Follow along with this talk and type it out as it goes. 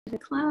The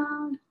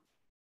cloud.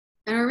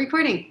 And we're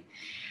recording.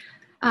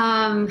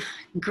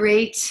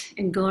 Great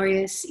and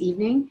glorious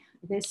evening.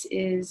 This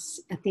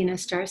is Athena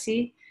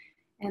StarSeed,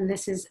 and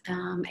this is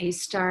a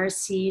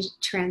StarSeed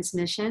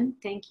transmission.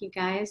 Thank you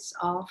guys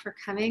all for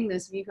coming,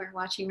 those of you who are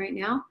watching right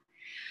now.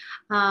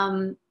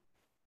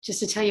 Just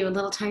to tell you a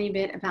little tiny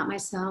bit about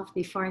myself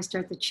before I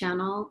start the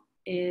channel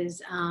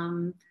is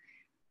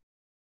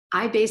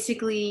I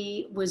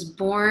basically was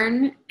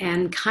born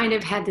and kind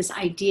of had this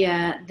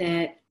idea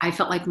that I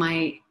felt like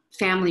my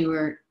family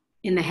were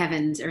in the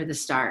heavens or the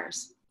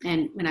stars.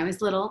 And when I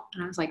was little,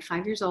 and I was like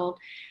 5 years old,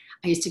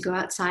 I used to go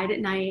outside at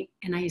night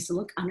and I used to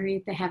look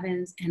underneath the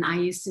heavens and I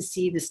used to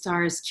see the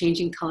stars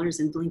changing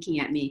colors and blinking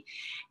at me.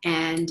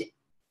 And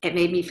it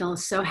made me feel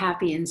so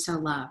happy and so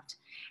loved.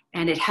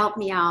 And it helped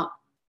me out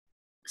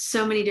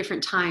so many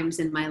different times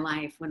in my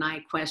life when I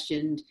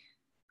questioned,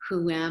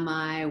 who am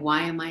I?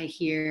 Why am I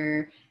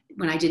here?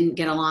 When I didn't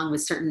get along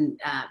with certain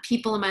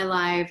people in my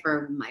life,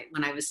 or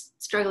when I was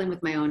struggling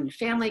with my own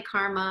family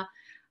karma,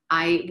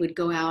 I would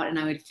go out and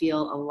I would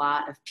feel a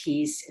lot of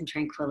peace and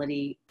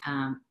tranquility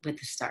with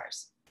the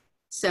stars.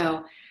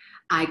 So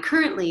I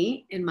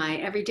currently, in my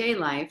everyday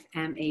life,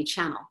 am a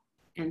channel.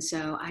 And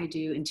so I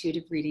do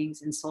intuitive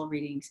readings and soul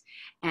readings.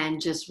 And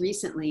just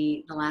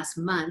recently, the last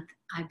month,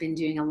 I've been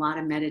doing a lot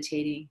of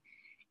meditating,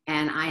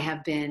 and I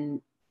have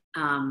been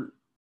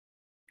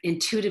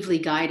intuitively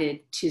guided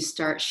to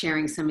start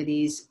sharing some of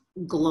these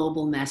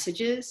global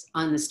messages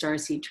on the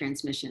StarSeed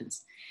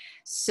transmissions.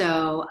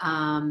 So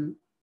I'm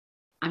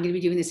going to be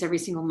doing this every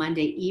single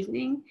Monday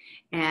evening,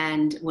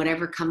 and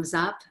whatever comes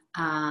up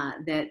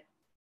that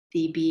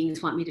the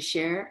beings want me to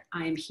share,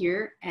 I am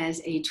here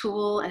as a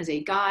tool, as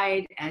a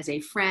guide, as a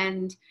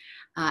friend,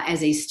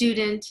 as a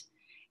student,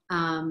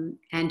 and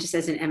just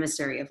as an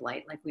emissary of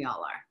light, like we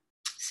all are.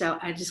 So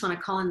I just want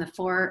to call in the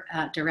four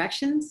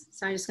directions.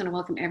 So I'm just going to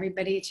welcome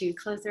everybody to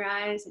close their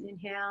eyes and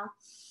inhale.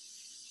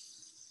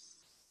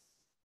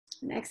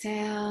 And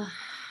exhale.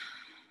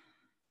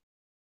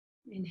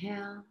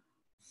 Inhale.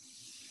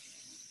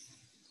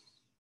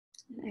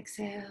 And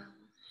exhale.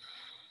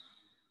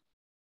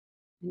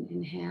 And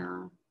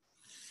inhale.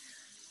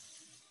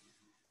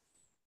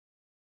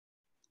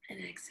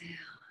 And exhale.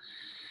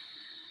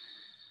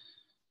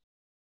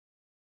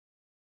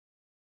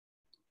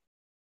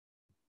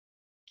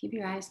 Keep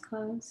your eyes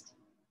closed.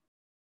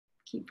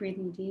 Keep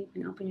breathing deep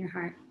and open your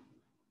heart.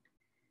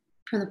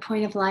 From the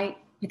point of light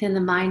within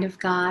the mind of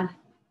God,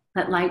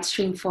 let light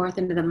stream forth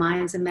into the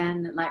minds of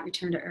men, let light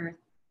return to earth.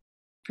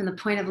 From the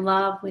point of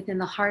love within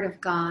the heart of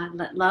God,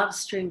 let love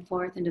stream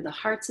forth into the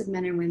hearts of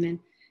men and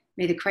women.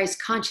 May the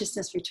Christ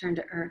consciousness return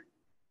to earth.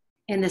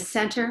 In the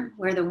center,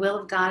 where the will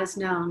of God is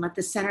known, let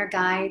the center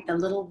guide the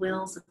little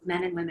wills of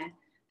men and women,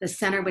 the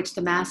center which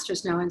the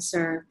masters know and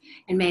serve,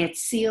 and may it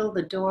seal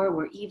the door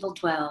where evil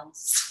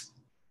dwells.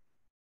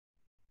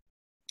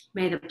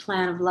 May the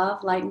plan of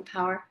love, light, and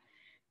power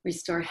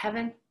restore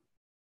heaven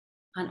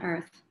on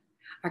earth.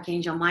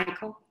 Archangel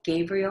Michael,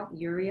 Gabriel,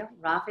 Uriel,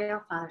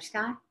 Raphael, Father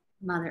Sky,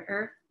 Mother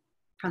Earth,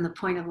 from the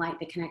point of light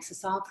that connects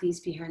us all, please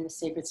be here in the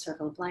sacred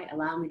circle of light.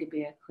 Allow me to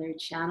be a clear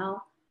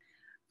channel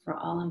for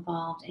all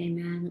involved.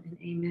 Amen and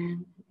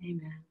amen and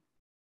amen.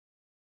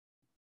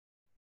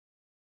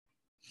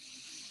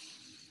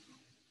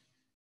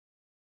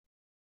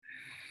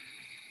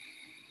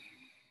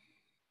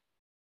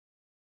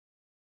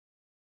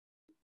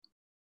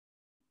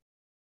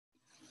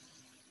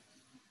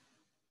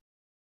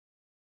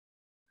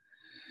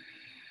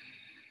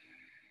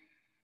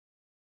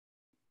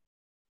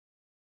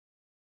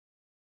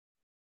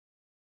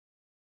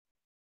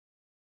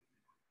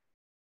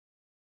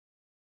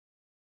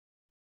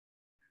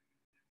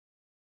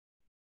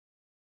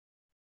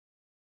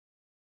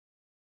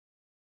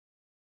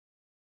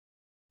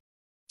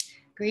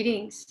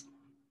 Greetings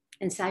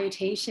and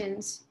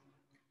salutations,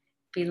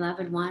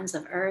 beloved ones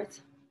of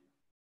earth.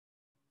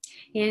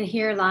 In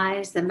here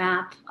lies the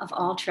map of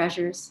all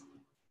treasures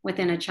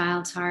within a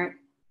child's heart.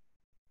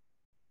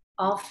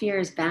 All fear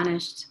is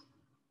banished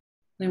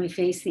when we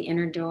face the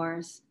inner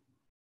doors.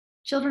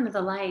 Children of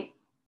the light,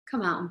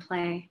 come out and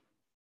play.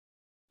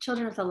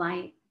 Children of the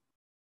light,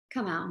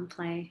 come out and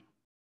play.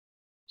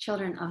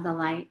 Children of the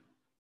light,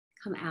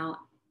 come out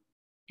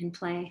and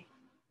play.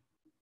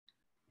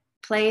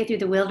 Play through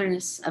the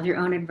wilderness of your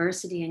own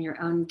adversity and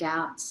your own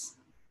doubts.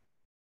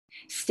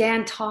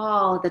 Stand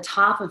tall at the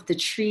top of the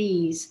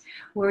trees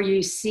where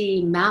you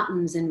see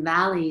mountains and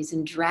valleys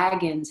and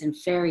dragons and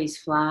fairies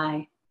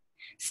fly.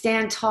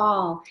 Stand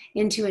tall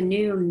into a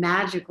new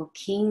magical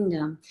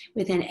kingdom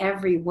within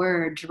every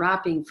word,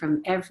 dropping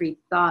from every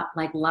thought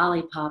like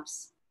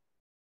lollipops.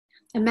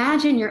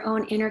 Imagine your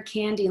own inner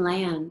candy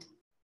land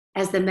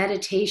as the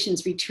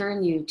meditations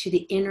return you to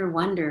the inner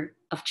wonder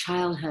of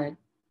childhood.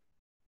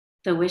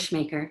 The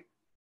wishmaker,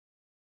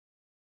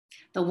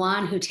 the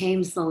one who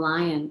tames the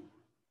lion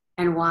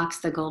and walks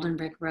the golden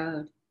brick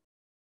road,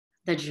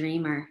 the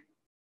dreamer,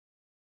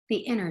 the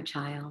inner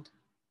child.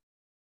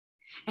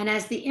 And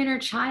as the inner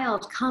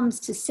child comes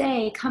to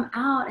say, come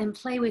out and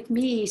play with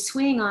me,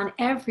 swing on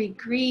every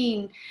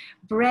green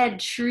bread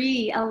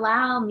tree,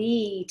 allow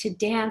me to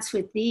dance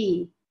with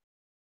thee.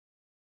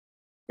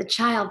 The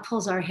child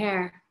pulls our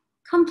hair,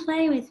 come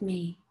play with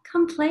me,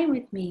 come play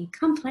with me,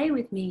 come play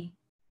with me.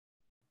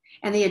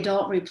 And the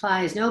adult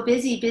replies, no,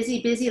 busy,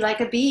 busy, busy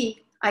like a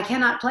bee. I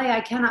cannot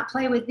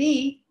play with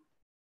thee.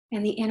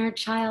 And the inner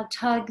child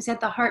tugs at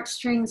the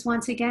heartstrings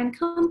once again,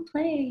 come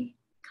play,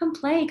 come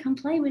play, come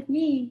play with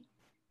me.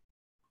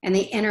 And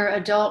the inner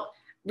adult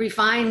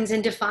refines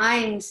and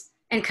defines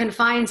and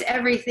confines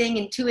everything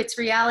into its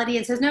reality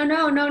and says, no,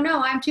 no, no,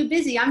 no, I'm too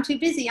busy, I'm too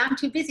busy, I'm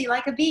too busy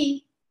like a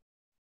bee.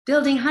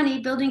 Building honey,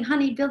 building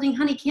honey, building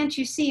honey, can't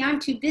you see? I'm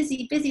too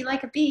busy, busy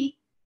like a bee.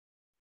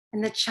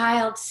 And the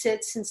child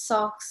sits and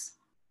sulks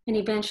and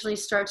eventually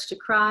starts to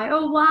cry.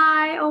 Oh,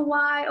 why, oh,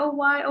 why, oh,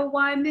 why, oh,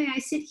 why may I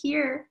sit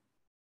here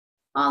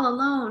all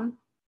alone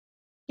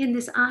in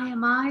this I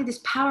am I, this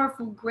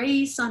powerful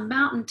grace on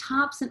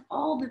mountaintops and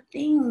all the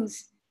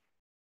things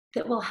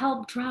that will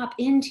help drop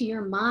into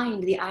your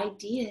mind the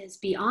ideas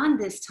beyond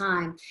this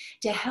time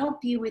to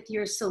help you with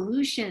your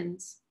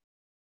solutions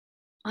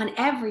on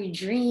every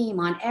dream,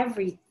 on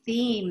every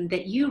theme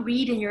that you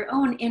read in your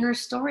own inner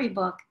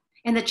storybook.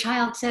 And the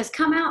child says,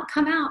 come out,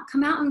 come out,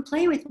 come out and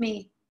play with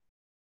me.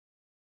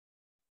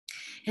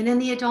 And then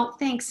the adult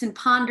thinks and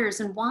ponders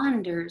and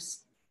wanders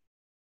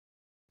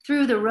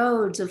through the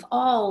roads of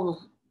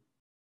all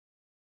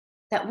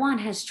that one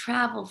has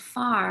traveled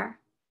far,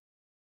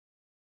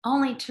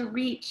 only to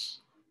reach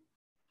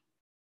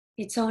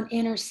its own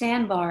inner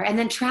sandbar, and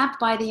then trapped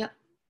by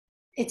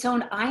its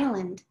own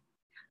island,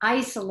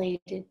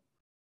 isolated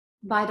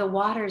by the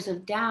waters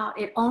of doubt.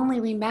 It only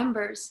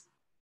remembers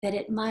that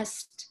it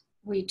must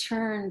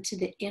return to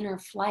the inner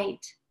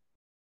flight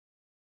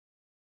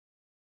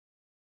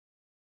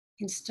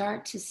and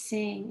start to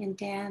sing and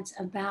dance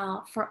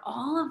about. For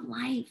all of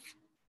life,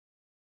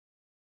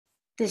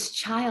 this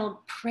child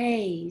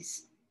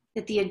prays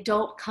that the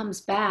adult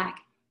comes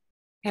back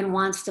and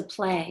wants to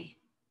play.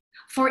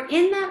 For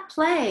in that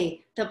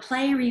play, the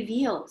play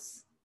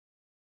reveals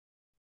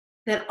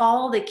that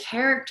all the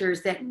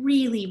characters that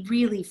really,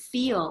 really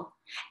feel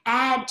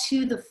add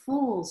to the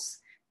fool's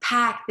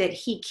pack that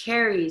he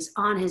carries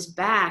on his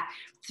back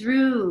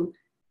through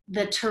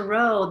the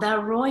tarot, the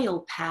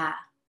royal path,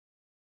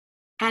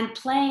 and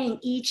playing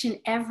each and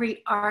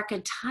every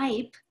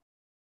archetype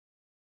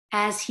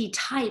as he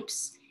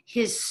types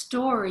his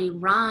story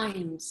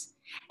rhymes.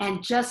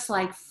 And just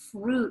like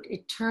fruit,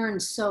 it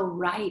turns so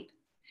ripe,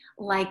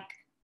 like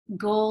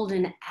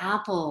golden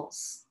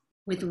apples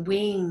with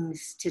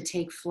wings to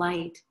take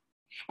flight.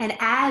 And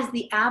as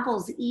the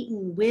apples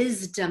eaten,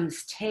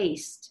 wisdom's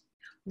taste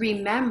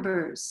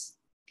remembers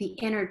the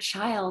inner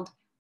child,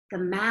 the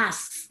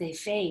masks they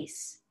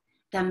face.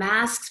 The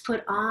masks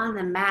put on,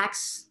 the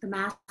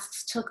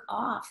masks took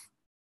off,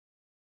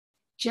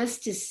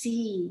 just to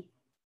see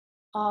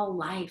all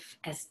life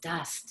as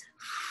dust.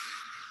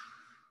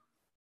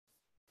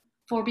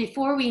 For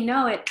before we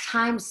know it,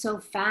 time's so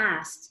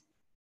fast.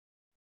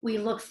 We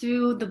look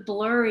through the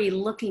blurry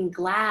looking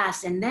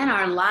glass, and then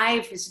our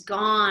life is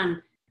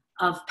gone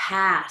of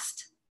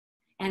past.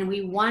 And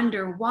we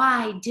wonder,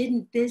 why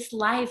didn't this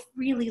life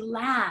really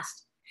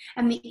last?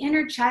 And the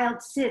inner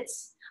child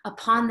sits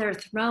upon their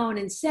throne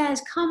and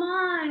says, come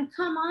on,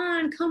 come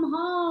on, come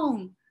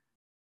home.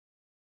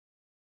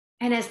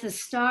 And as the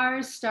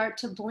stars start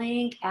to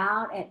blink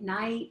out at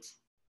night,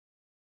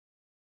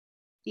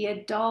 the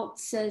adult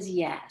says,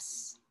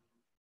 yes,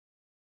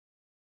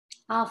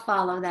 I'll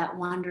follow that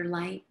wonder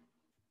light,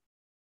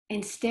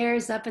 and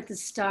stares up at the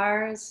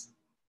stars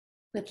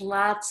with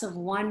lots of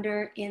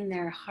wonder in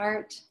their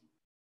heart,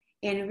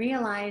 and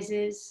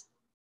realizes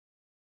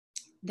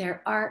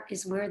their art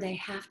is where they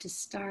have to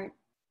start.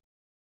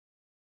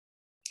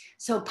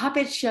 So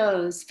puppet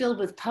shows filled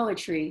with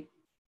poetry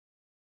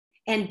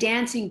and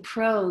dancing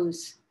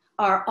prose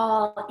are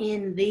all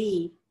in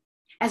thee,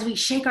 as we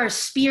shake our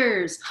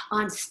spears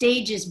on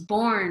stages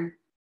born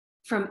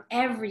from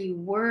every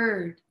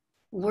word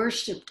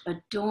worshipped,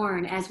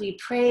 adorn, as we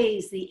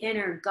praise the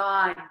inner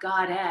God,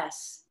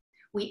 goddess.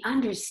 We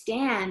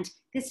understand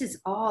this is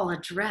all a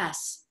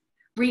dress.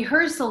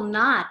 Rehearsal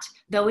not,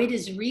 though it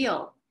is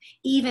real,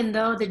 even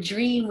though the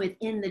dream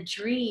within the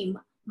dream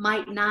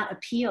might not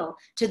appeal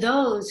to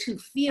those who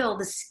feel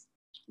this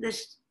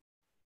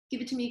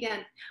give it to me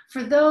again.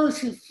 For those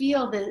who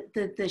feel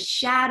the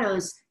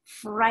shadows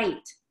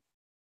fright,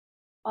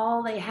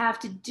 all they have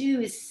to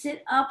do is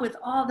sit up with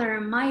all their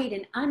might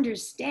and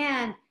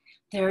understand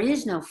there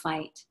is no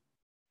fight.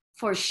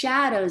 For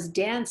shadows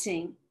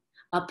dancing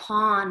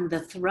upon the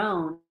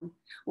throne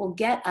will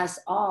get us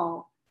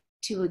all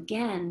to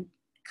again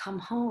come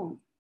home.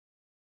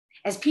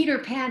 As Peter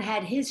Pan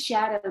had his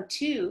shadow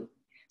too,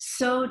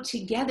 so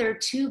together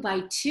 2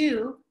 by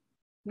 2,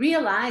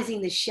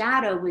 realizing the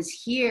shadow was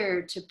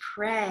here to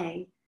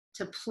pray,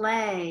 to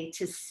play,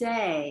 to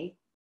say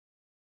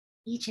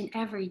each and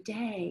every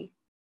day,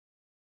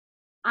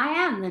 I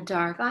am the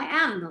dark, I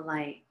am the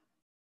light.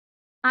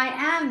 I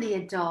am the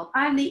adult.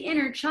 I'm the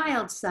inner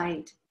child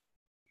sight.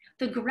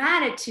 The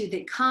gratitude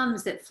that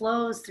comes, that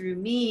flows through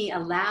me,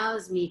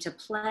 allows me to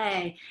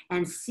play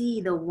and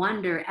see the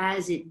wonder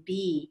as it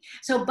be.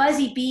 So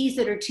buzzy bees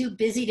that are too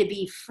busy to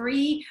be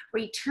free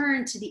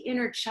return to the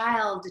inner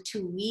child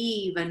to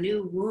weave a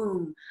new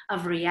womb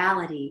of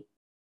reality.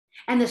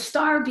 And the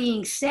star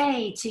beings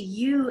say to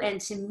you and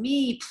to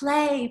me,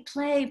 play,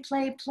 play,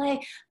 play,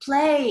 play,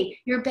 play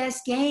your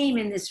best game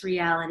in this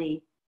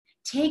reality.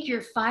 Take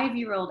your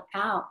 5-year-old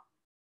out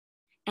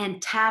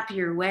and tap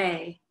your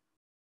way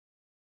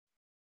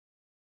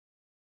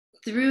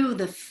through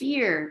the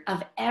fear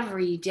of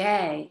every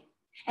day.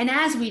 And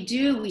as we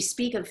do, we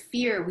speak of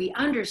fear, we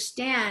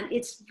understand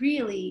it's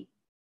really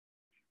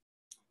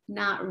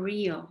not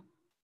real.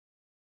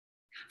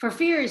 For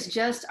fear is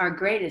just our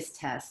greatest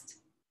test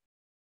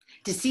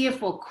to see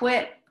if we'll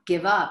quit,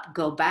 give up,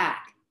 go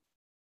back,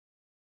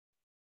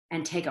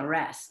 and take a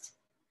rest.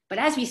 But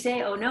as we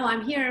say, oh no,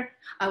 I'm here,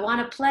 I want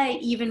to play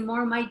even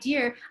more, my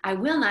dear, I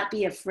will not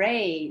be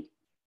afraid.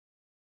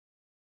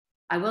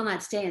 I will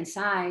not stay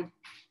inside.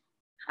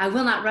 I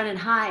will not run and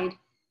hide.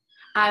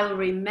 I will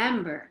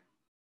remember,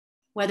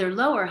 whether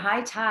low or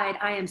high tide,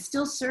 I am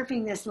still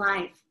surfing this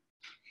life.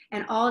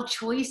 And all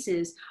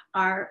choices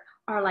are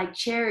like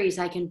cherries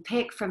I can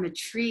pick from a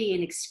tree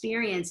and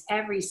experience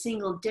every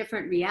single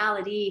different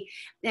reality.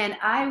 And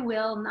I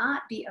will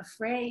not be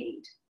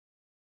afraid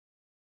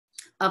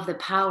of the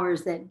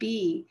powers that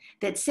be,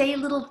 that say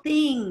little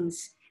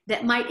things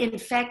that might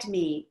infect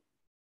me.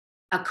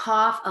 A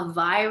cough, a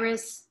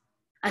virus,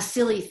 a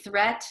silly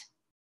threat.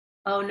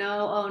 Oh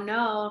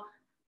no,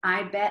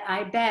 I bet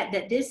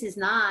that this is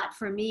not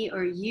for me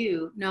or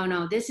you.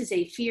 No, this is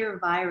a fear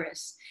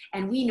virus.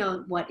 And we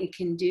know what it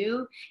can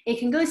do. It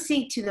can go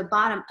sink to the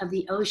bottom of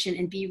the ocean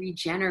and be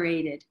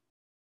regenerated.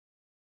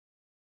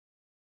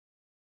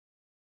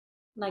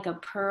 Like a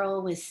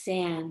pearl with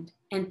sand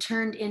and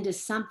turned into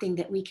something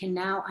that we can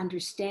now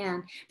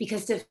understand.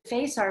 Because to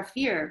face our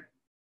fear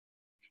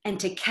and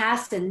to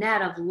cast a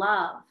net of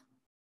love,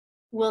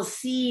 we'll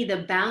see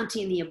the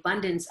bounty and the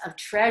abundance of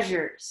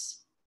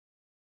treasures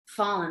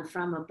fallen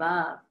from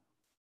above.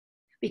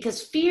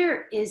 Because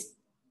fear is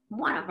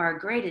one of our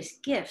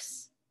greatest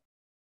gifts.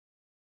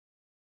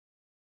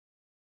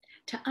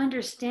 To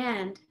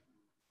understand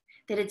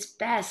that it's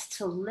best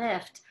to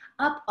lift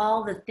up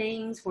all the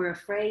things we're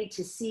afraid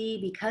to see,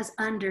 because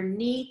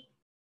underneath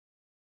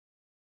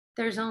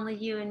there's only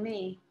you and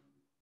me.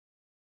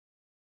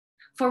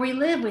 For we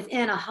live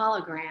within a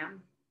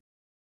hologram,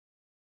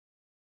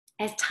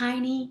 as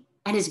tiny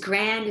and as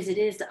grand as it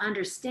is to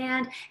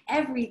understand.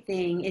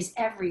 Everything is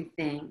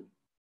everything,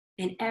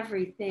 and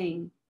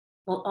everything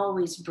will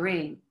always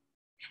bring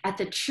at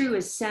the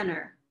truest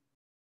center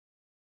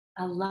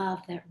a love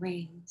that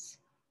rings.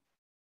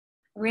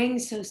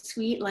 Rings so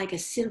sweet like a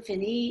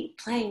symphony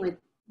playing with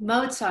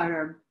Mozart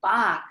or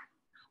Bach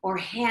or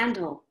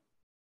Handel.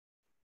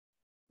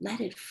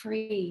 Let it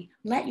free.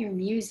 Let your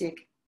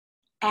music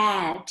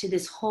add to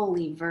this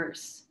holy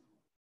verse.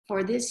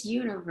 For this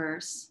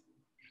universe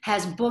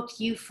has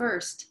booked you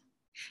first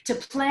to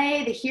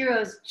play the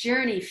hero's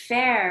journey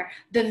fair,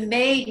 the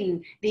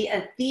maiden, the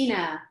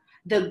Athena,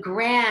 the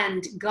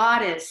grand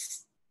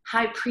goddess,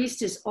 high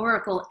priestess,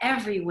 oracle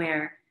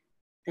everywhere,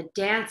 the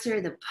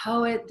dancer, the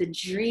poet, the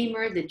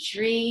dreamer, the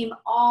dream,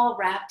 all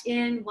wrapped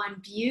in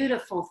one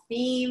beautiful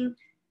theme,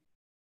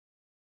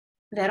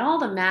 that all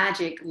the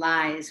magic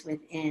lies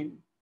within.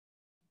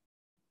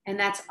 And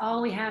that's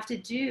all we have to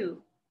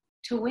do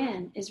to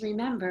win, is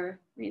remember,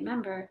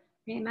 remember,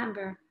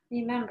 remember,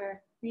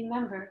 remember,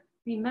 remember,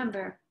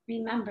 remember,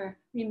 remember,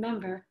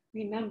 remember,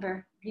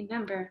 remember,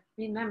 remember,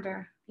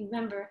 remember,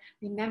 remember,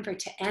 remember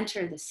to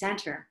enter the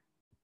center.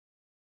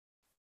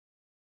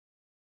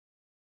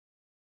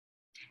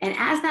 And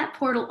as that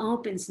portal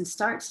opens and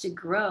starts to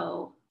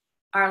grow,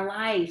 our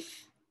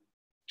life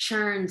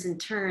churns and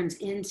turns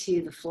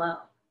into the flow.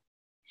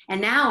 And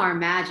now our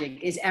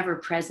magic is ever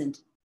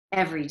present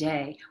every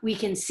day. We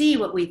can see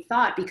what we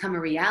thought become a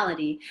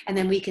reality. And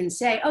then we can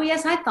say, oh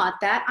yes, I thought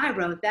that, I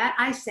wrote that,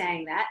 I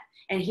sang that,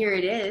 and here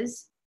it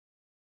is.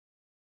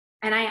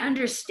 And I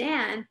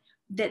understand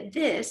that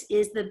this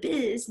is the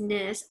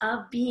business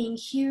of being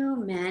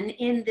human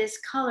in this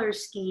color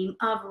scheme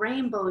of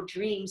rainbow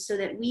dreams, so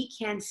that we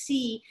can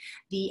see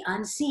the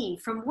unseen.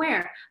 From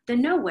where? The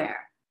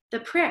nowhere, the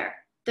prayer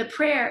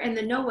and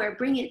the nowhere.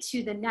 Bring it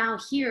to the now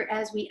here,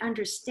 as we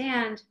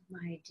understand,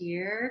 my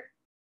dear,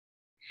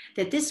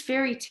 that this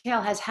fairy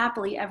tale has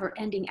happily ever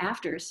ending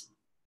afters, ...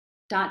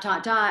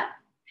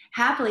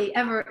 happily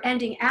ever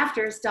ending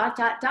afters, ...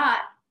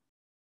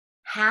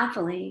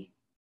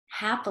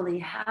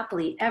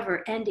 happily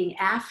ever ending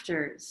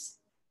afters,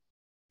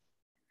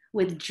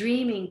 with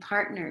dreaming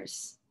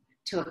partners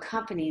to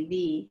accompany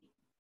thee,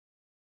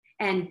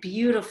 and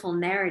beautiful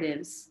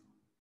narratives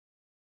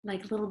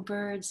like little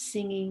birds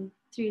singing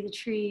through the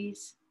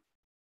trees.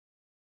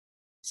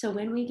 So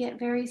when we get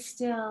very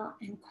still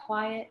and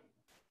quiet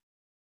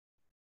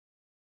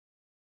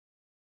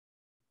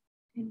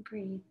and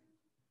breathe,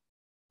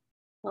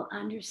 we'll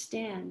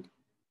understand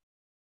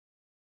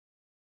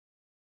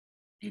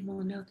and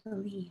will know the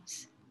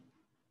leaves.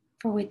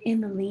 For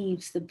within the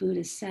leaves the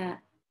Buddha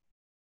sat,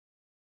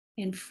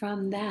 and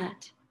from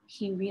that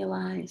he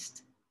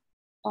realized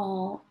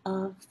all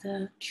of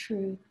the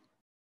truth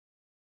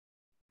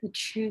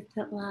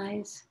that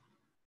lies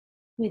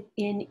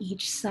within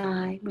each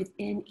sigh,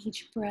 within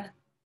each breath,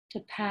 to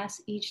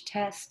pass each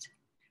test.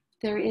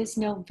 There is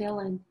no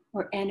villain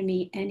or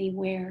enemy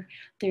anywhere.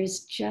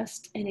 There's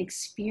just an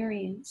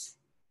experience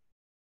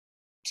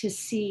to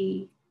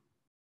see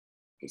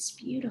this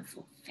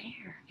beautiful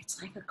fair.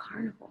 It's like a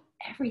carnival.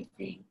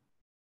 Everything,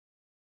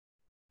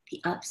 the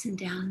ups and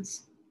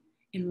downs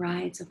and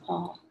rides of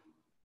all.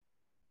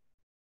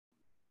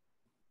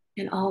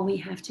 And all we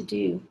have to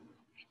do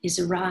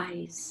is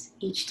rise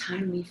each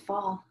time we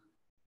fall.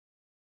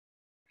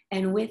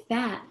 And with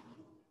that,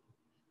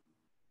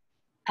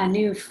 a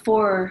new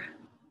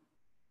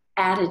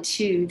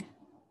attitude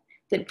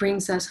that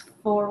brings us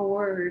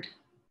forward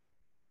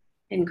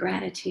in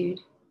gratitude.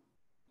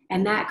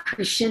 And that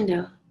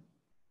crescendo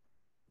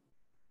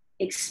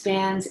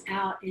expands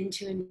out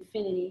into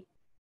infinity.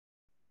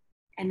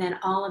 And then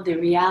all of the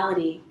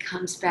reality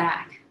comes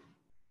back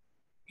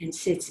and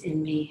sits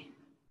in me.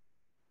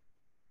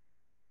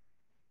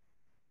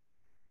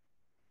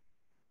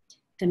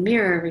 The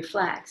mirror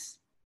reflects.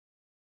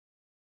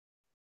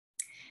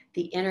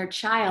 The inner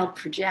child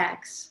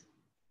projects.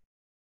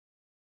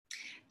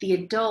 The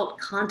adult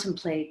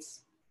contemplates.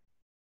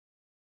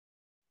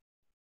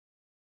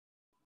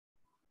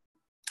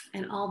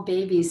 And all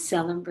babies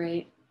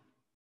celebrate.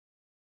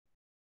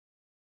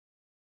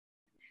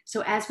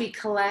 So as we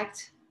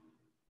collect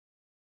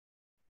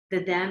the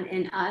them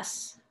in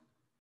us,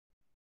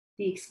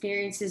 the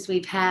experiences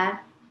we've had,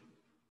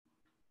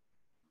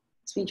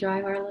 as we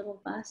drive our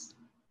little bus,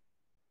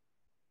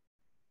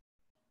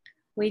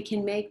 we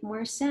can make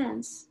more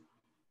sense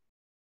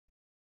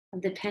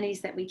of the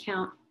pennies that we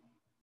count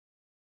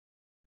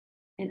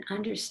and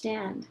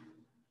understand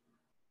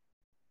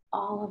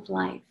all of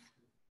life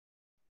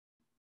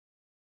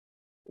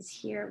is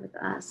here with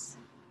us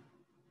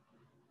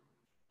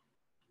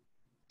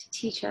to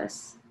teach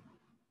us,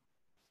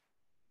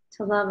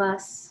 to love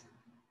us,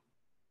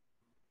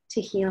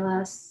 to heal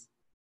us,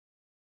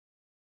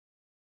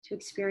 to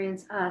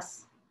experience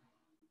us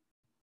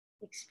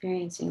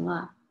experiencing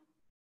love.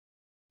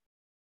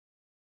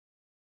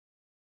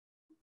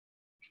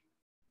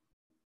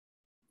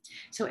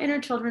 So inner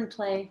children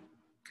play,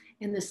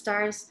 and the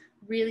stars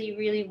really,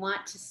 really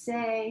want to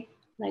say,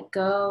 let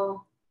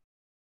go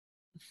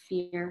of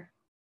fear,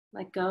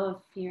 let go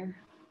of fear,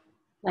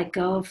 let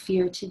go of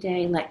fear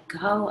today, let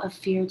go of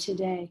fear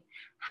today.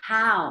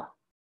 How?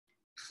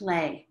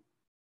 Play.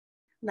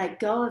 Let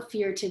go of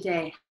fear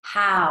today.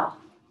 How?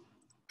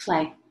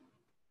 Play.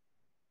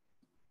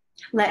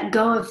 Let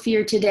go of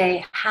fear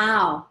today.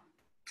 How?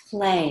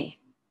 Play.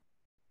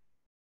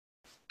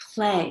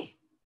 Play.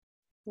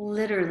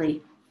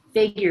 Literally,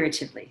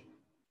 figuratively,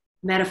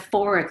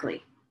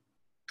 metaphorically.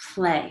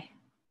 Play.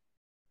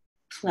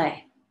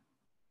 Play.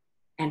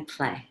 And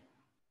play.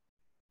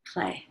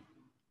 Play.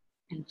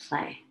 And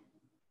play.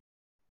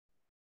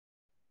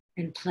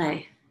 And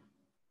play.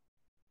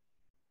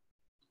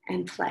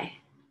 And play.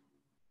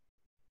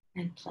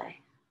 And play.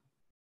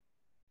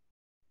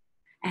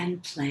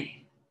 And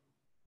play.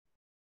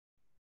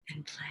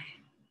 And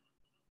play.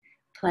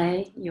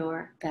 Play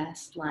your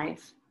best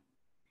life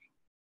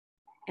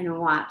and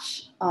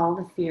watch all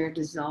the fear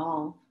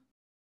dissolve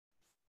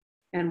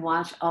and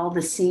watch all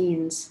the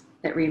scenes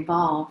that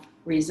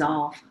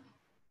resolve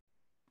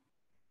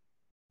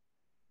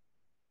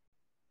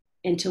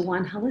into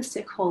one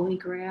holistic holy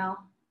grail.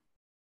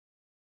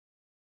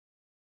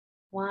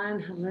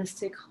 One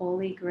holistic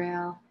holy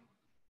grail.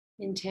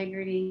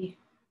 Integrity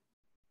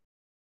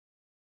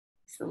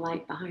is the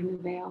light behind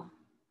the veil.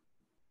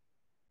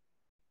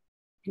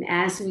 And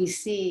as we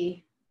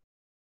see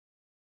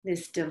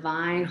this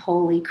divine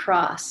holy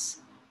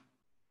cross,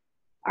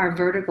 our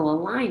vertical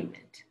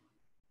alignment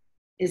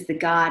is the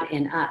God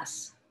in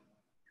us.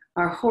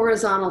 Our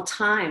horizontal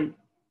time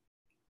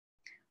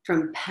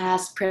from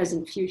past,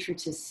 present, future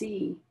to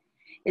see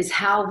is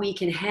how we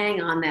can hang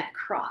on that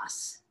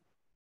cross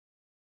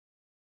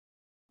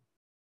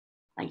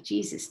like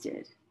Jesus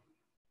did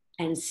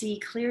and see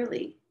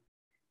clearly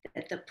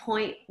that the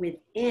point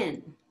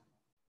within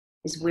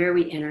is where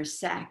we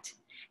intersect,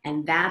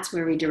 and that's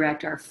where we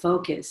direct our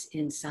focus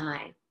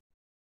inside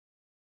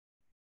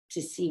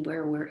to see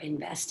where we're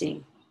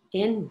investing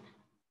in,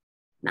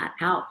 not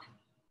out.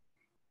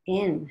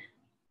 In,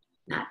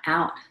 not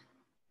out.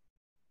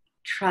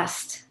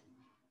 Trust,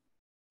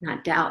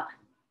 not doubt.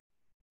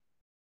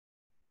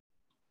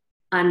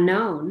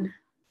 Unknown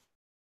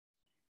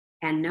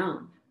and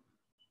known.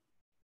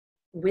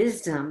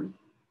 Wisdom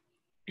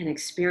and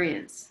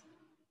experience.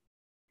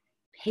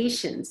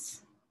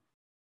 Patience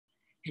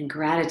and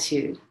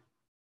gratitude.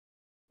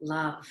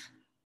 Love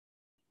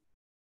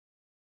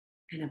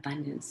and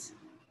abundance.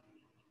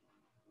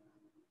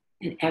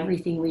 And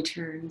everything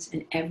returns,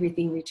 and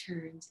everything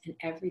returns, and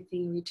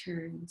everything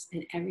returns,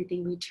 and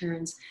everything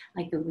returns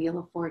like the wheel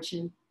of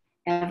fortune.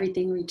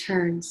 Everything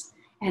returns,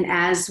 And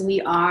as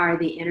we are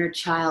the inner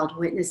child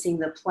witnessing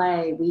the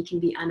play, we can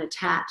be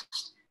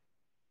unattached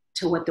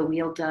to what the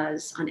wheel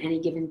does on any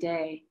given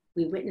day.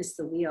 We witness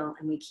the wheel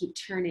and we keep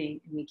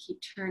turning and we keep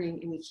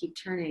turning and we keep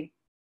turning.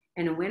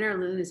 And win or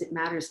lose, it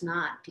matters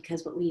not,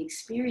 because what we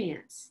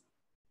experience,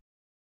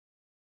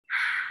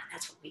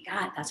 that's what we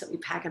got. That's what we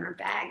pack in our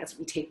bag. That's what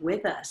we take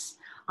with us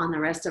on the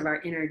rest of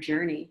our inner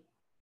journey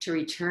to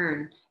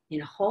return in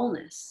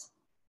wholeness.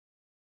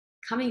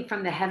 Coming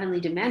from the heavenly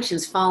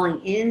dimensions,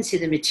 falling into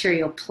the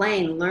material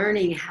plane,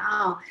 learning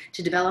how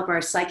to develop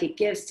our psychic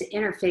gifts to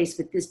interface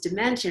with this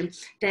dimension,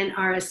 then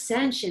our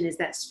ascension is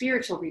that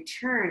spiritual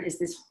return, is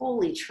this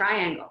holy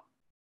triangle,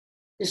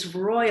 this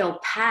royal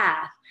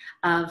path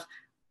of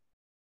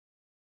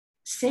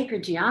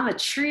sacred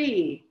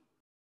geometry,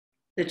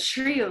 the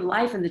tree of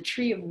life and the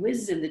tree of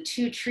wisdom, the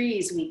two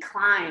trees we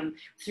climb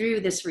through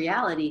this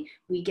reality.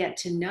 We get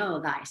to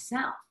know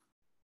thyself.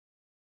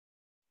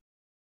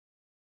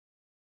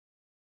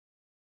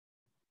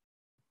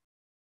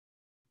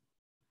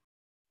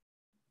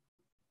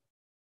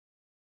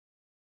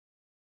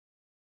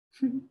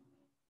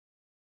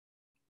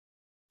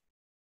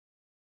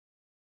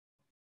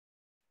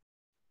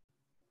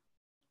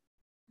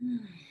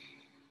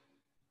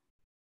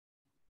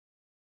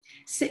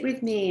 Sit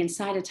with me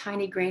inside a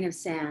tiny grain of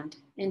sand.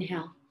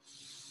 Inhale.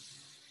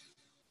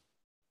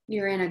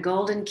 You're in a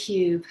golden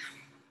cube.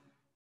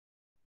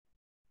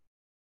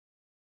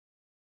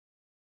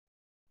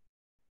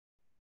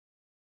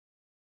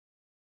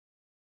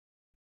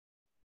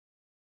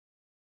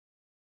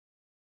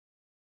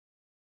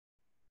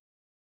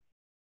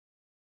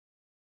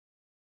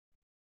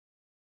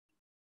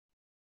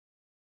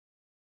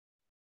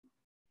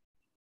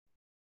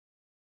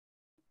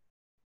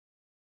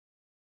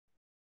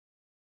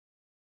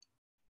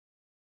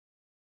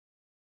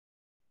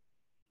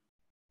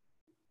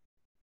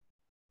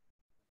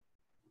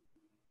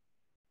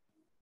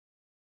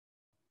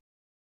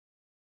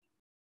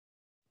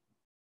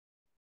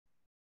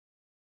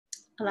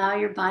 Allow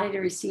your body to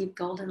receive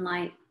golden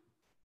light.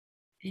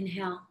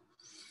 Inhale.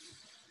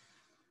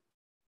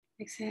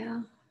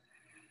 Exhale.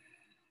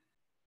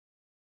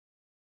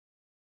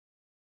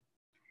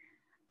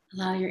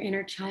 Allow your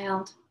inner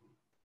child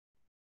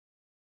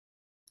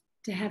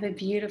to have a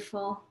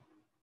beautiful,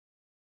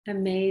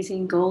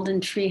 amazing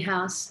golden tree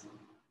house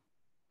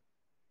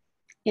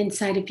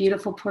inside a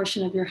beautiful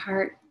portion of your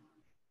heart.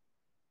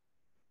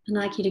 I'd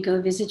like you to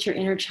go visit your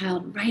inner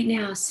child right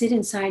now. Sit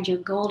inside your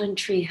golden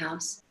tree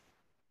house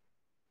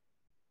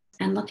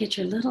and look at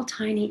your little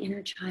tiny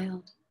inner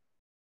child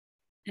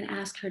and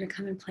ask her to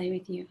come and play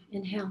with you.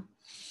 Inhale.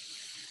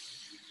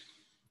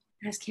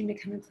 Ask him to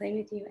come and play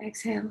with you.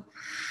 Exhale.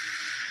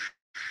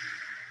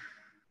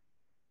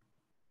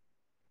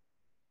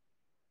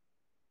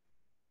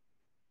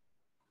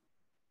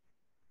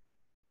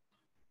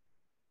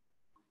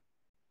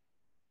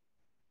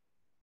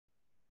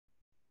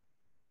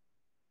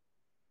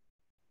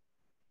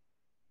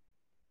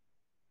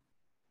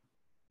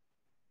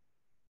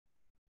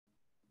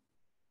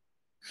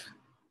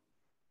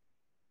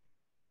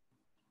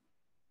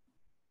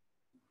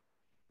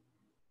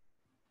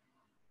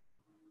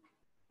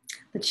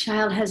 The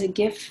child has a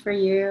gift for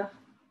you.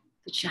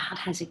 The child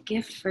has a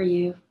gift for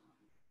you.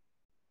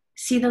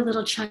 See the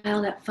little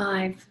child at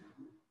 5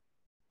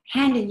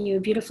 handing you a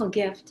beautiful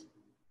gift.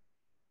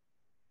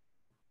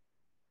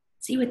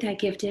 See what that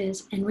gift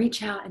is and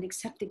reach out and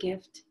accept the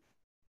gift.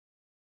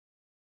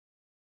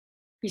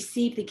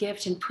 Receive the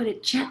gift and put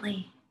it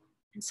gently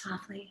and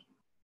softly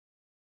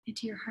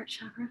into your heart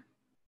chakra.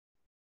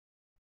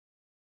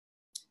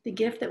 The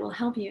gift that will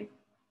help you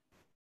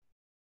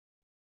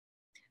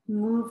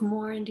move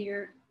more into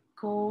your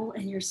goal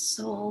and your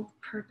soul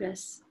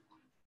purpose.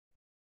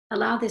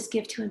 Allow this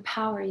gift to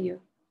empower you.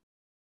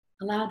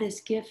 Allow this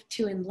gift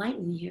to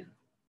enlighten you.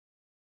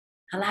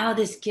 Allow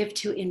this gift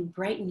to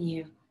brighten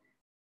you.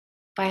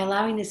 By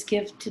allowing this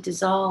gift to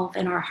dissolve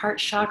in our heart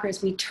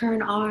chakras, we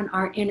turn on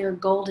our inner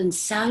golden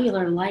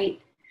cellular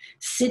light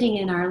sitting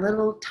in our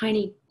little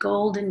tiny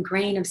golden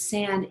grain of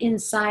sand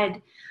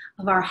inside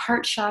of our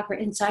heart chakra,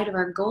 inside of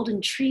our golden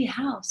tree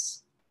house.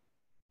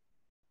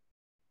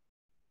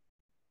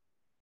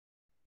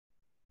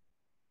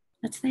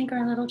 Let's thank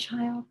our little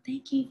child.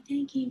 Thank you,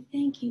 thank you,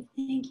 thank you,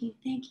 thank you,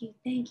 thank you,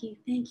 thank you,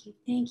 thank you,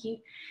 thank you.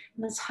 And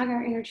let's hug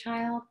our inner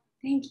child.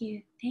 Thank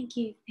you, thank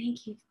you,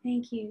 thank you,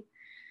 thank you.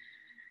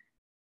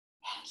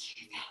 Thank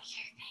you, thank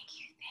you, thank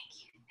you, thank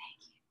you,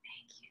 thank you,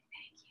 thank you,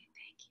 thank you,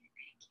 thank you,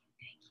 thank you,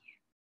 thank you.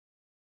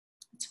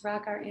 Let's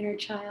rock our inner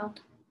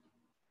child.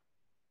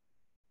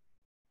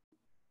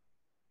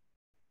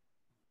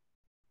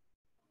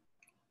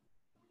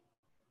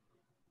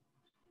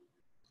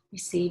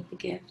 Receive the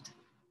gift.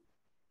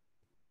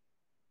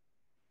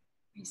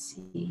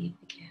 Receive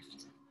the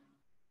gift.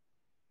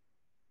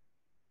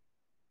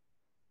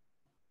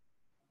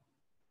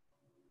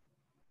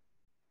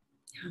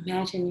 Now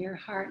imagine your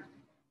heart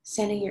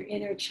sending your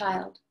inner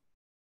child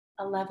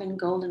 11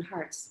 golden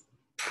hearts.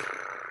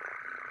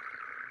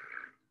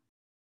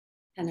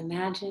 And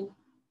imagine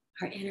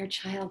our inner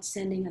child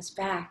sending us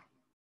back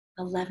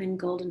 11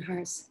 golden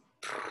hearts.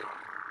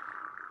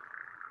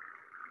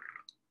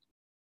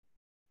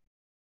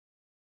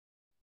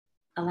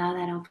 Allow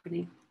that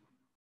opening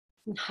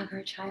and hug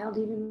our child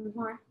even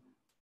more.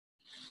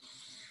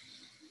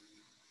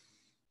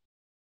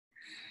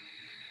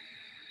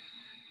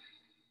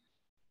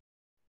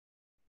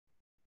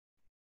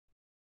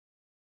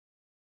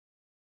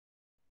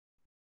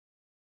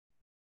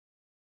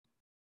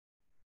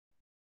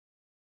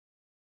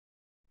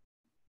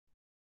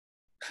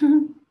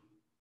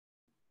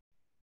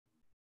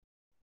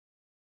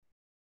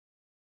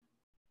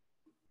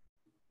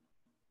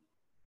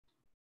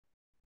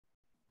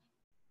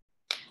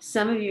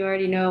 Some of you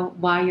already know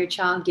why your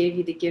child gave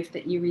you the gift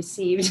that you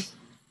received.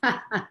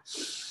 I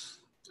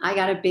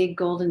got a big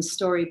golden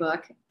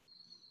storybook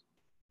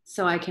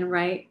so I can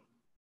write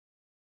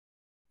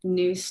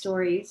new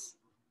stories,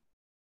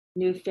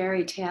 new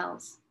fairy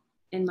tales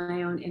in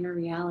my own inner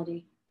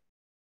reality,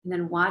 and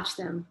then watch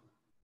them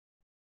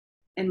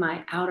in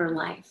my outer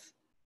life.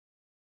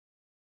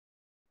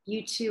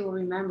 You too will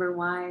remember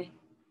why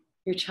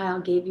your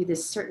child gave you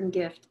this certain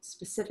gift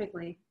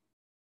specifically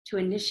to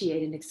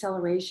initiate an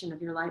acceleration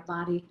of your light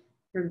body,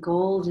 your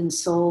golden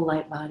soul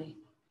light body.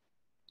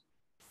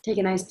 Take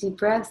a nice deep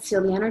breath,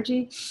 seal the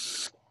energy.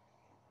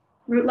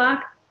 Root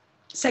lock,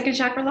 second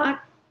chakra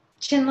lock,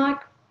 chin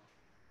lock,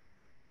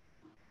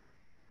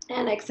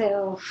 and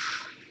exhale.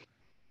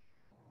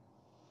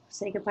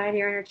 Say goodbye to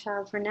your inner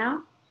child for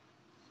now.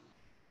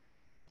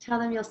 Tell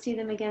them you'll see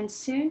them again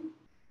soon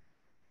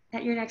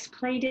at your next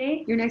play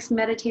date, your next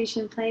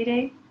meditation play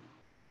date.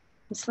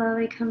 And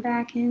slowly come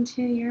back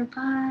into your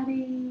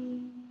body.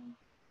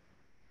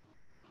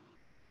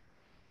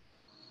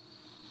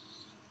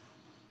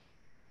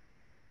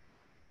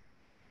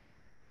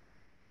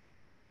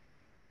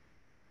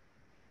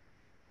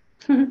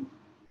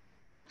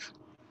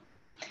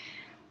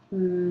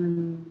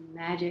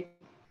 Magic.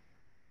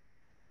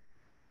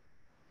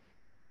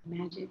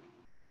 Magic.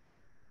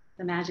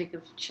 The magic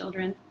of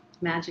children,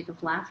 the magic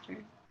of laughter,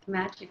 the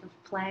magic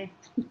of play.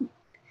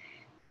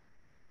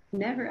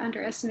 Never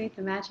underestimate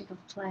the magic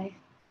of play.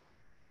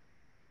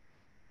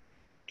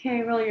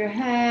 Okay, roll your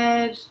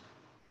head.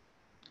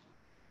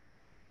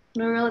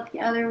 Roll it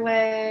the other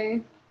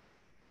way.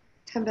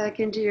 Come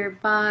back into your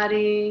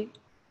body.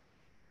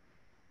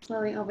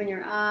 Slowly open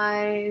your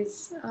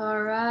eyes.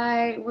 All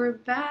right, we're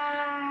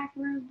back.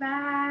 We're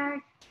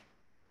back.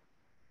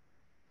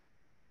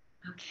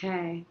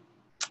 Okay,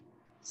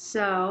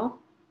 so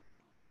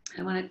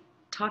I want to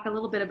talk a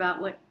little bit about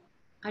what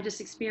I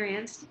just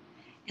experienced.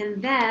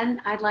 And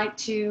then I'd like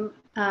to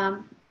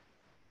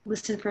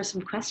listen for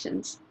some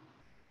questions.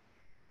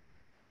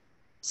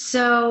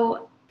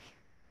 So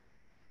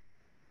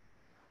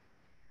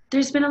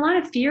there's been a lot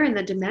of fear in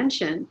the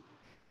dimension,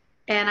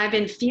 and I've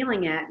been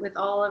feeling it with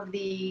all of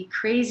the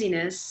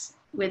craziness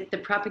with the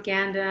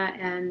propaganda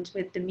and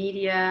with the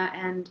media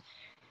and,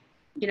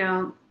 you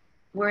know,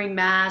 wearing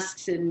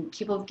masks and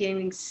people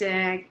getting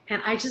sick.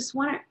 And I just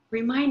want to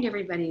remind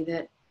everybody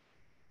that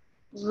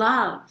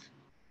love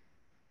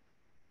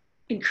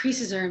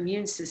increases our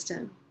immune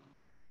system.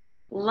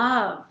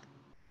 Love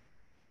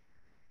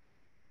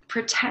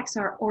protects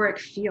our auric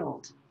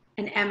field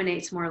and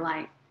emanates more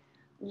light.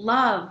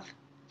 Love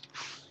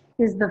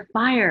is the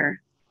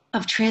fire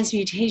of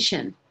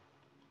transmutation.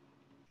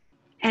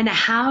 And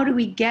how do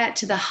we get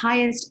to the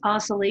highest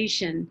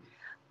oscillation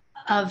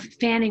of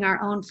fanning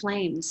our own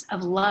flames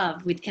of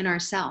love within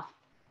ourselves?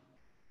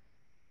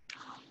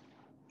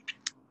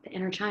 The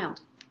inner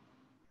child.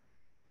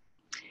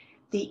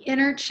 The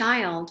inner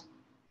child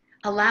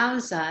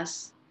allows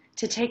us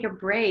to take a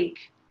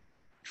break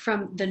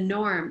from the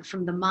norm,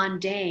 from the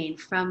mundane,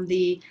 from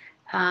the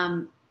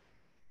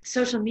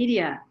social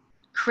media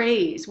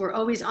craze. We're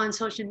always on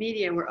social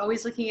media. We're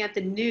always looking at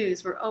the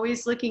news. We're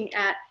always looking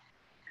at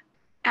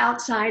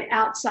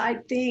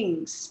outside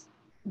things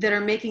that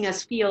are making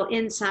us feel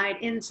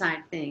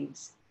inside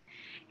things.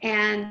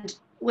 And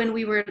when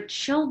we were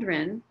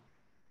children,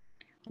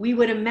 we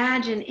would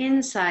imagine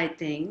inside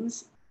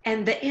things,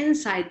 and the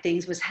inside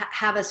things was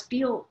have us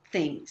feel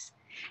things.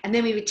 And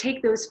then we would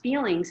take those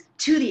feelings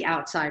to the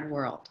outside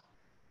world.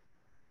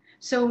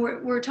 So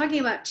we're talking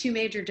about two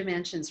major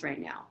dimensions right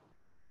now.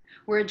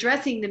 We're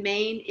addressing the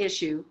main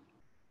issue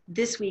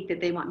this week that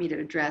they want me to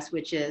address,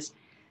 which is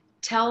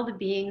tell the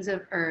beings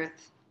of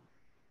Earth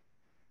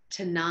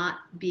to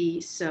not be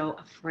so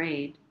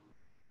afraid,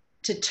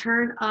 to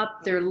turn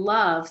up their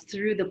love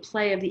through the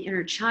play of the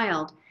inner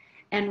child,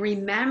 and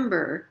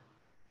remember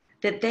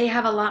that they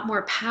have a lot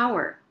more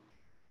power.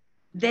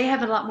 They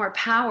have a lot more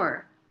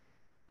power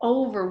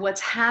over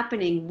what's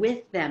happening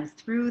with them,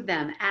 through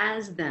them,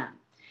 as them,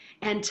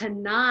 and to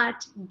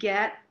not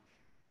get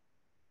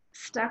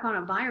stuck on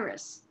a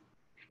virus.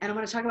 And I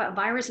want to talk about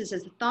viruses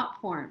as thought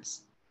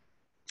forms.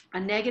 A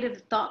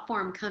negative thought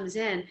form comes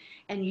in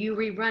and you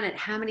rerun it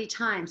how many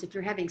times? If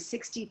you're having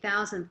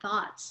 60,000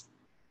 thoughts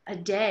a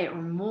day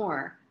or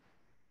more,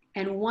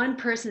 and one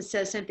person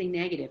says something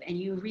negative and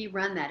you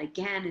rerun that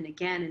again and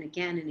again and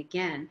again and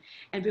again,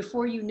 and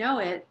before you know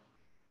it,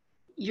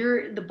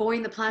 you're the boy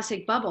in the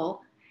plastic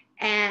bubble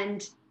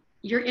and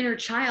your inner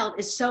child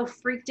is so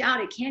freaked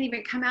out, it can't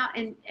even come out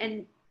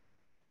and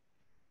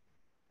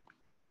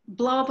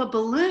blow up a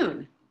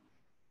balloon.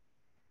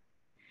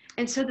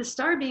 And so the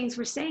star beings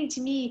were saying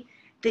to me,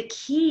 the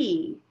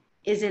key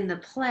is in the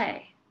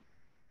play.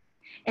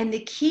 And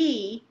the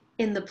key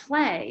in the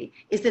play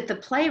is that the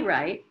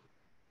playwright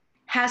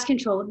has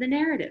control of the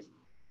narrative.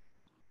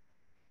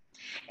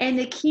 And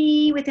the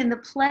key within the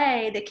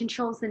play that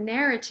controls the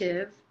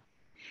narrative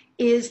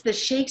is the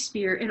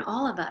Shakespeare in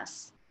all of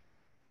us.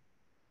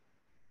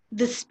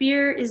 The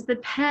spear is the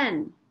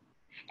pen,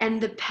 and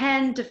the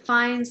pen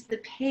defines the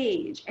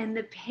page, and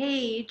the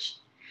page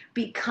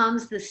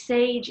becomes the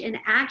sage in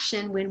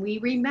action when we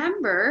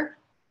remember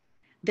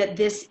that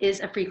this is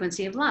a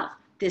frequency of love.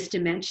 This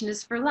dimension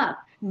is for love.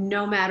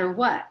 No matter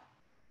what,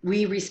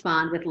 we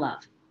respond with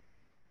love.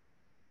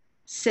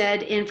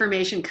 Said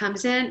information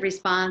comes in,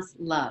 response,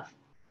 love.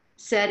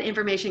 Said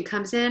information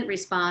comes in,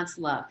 response,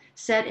 love.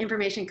 Said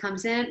information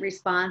comes in,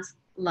 response,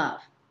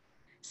 love.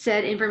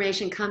 Said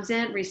information comes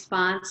in,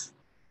 response,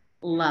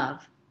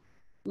 love.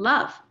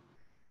 Love.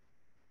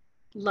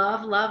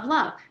 Love, love,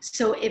 love.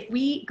 So if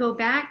we go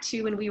back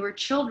to when we were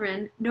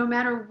children, no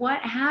matter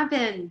what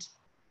happened,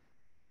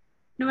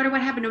 no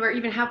matter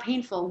even how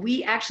painful,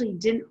 we actually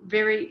didn't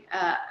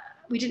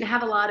we didn't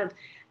have a lot of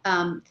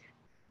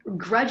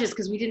grudges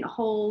because we didn't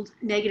hold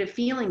negative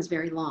feelings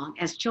very long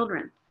as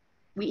children.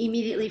 We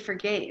immediately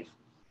forgave.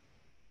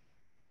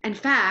 In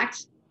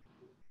fact,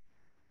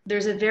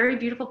 there's a very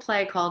beautiful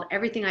play called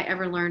Everything I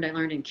Ever Learned, I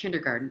Learned in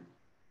Kindergarten.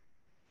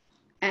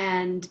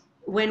 And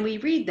when we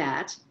read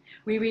that,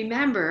 we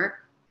remember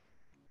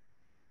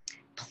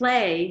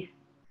play.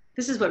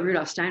 This is what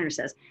Rudolf Steiner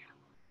says.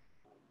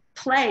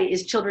 Play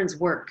is children's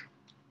work.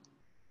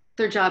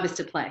 Their job is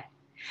to play.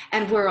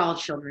 And we're all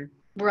children.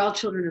 We're all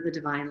children of the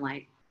divine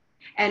light.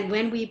 And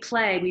when we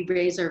play, we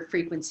raise our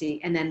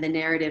frequency, and then the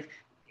narrative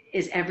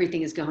is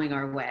everything is going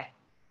our way.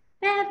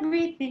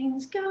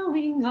 Everything's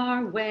going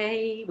our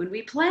way when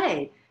we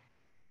play.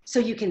 So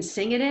you can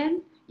sing it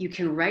in, you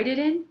can write it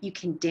in, you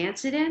can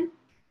dance it in,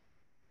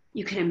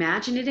 you can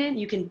imagine it in,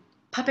 you can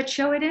puppet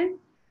show it in,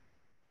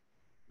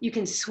 you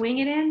can swing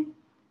it in.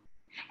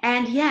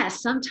 And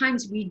yes,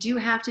 sometimes we do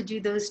have to do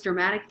those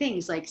dramatic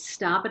things like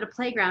stop at a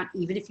playground,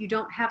 even if you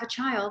don't have a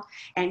child,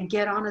 and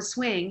get on a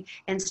swing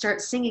and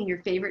start singing your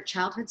favorite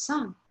childhood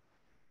song.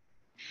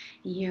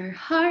 Your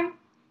heart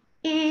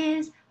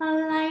is a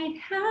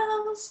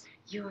lighthouse.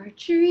 Your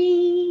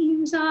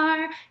dreams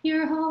are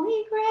your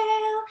holy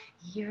grail.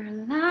 Your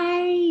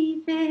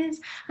life is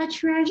a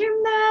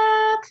treasure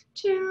map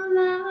to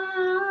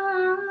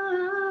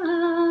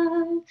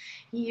love.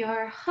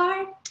 Your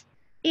heart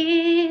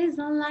is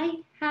a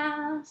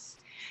lighthouse.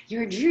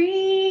 Your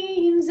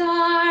dreams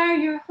are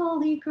your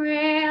holy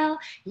grail.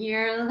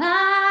 Your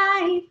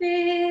life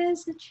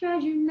is a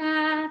treasure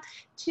map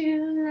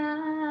to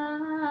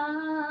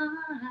love.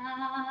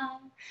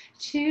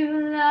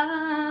 To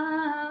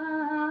love.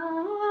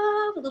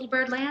 The little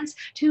bird lands.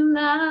 To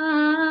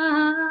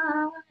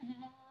love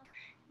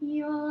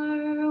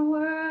your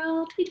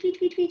world. Tweet, tweet,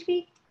 tweet, tweet,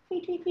 tweet,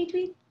 tweet, tweet, tweet,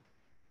 tweet.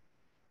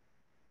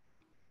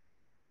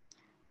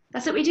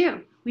 That's what we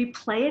do. We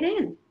play it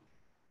in.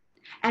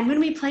 And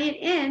when we play it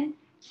in,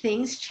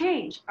 things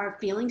change. Our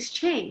feelings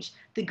change.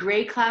 The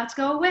gray clouds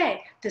go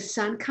away. The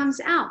sun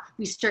comes out.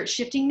 We start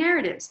shifting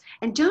narratives.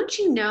 And don't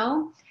you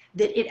know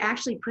that it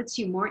actually puts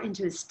you more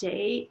into a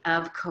state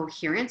of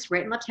coherence,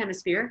 right and left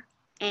hemisphere,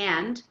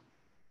 and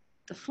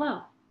the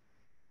flow.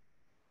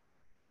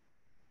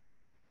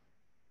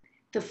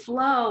 The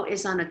flow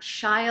is on a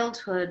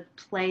childhood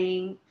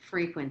playing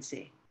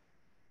frequency.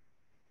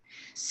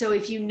 So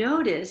if you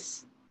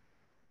notice,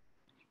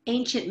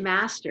 ancient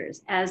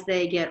masters, as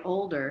they get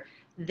older,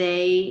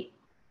 they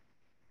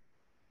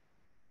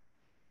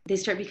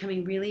start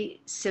becoming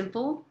really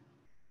simple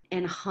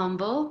and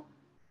humble,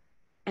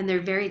 and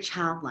they're very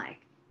childlike.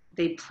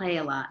 They play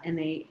a lot, and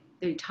they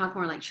talk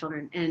more like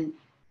children. And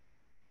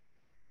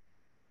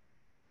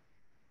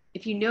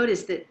if you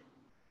notice that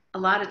a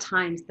lot of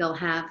times they'll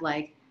have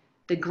like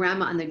the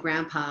grandma and the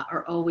grandpa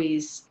are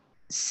always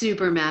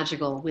super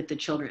magical with the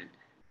children,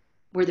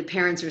 where the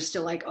parents are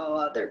still like,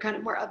 oh, they're kind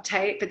of more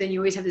uptight, but then you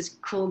always have this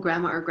cool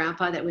grandma or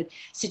grandpa that would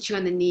sit you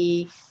on the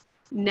knee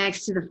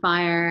next to the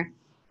fire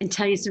and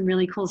tell you some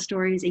really cool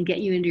stories and get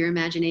you into your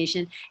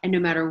imagination. And no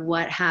matter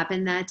what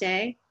happened that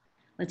day,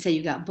 let's say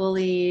you got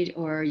bullied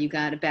or you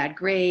got a bad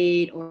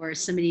grade or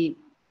somebody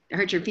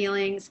hurt your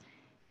feelings,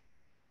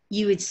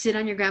 you would sit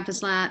on your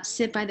grandpa's lap,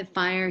 sit by the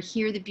fire,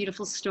 hear the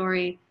beautiful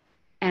story,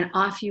 and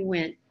off you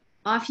went.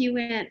 Off you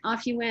went,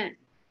 off you went.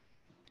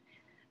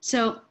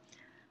 So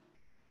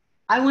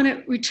I want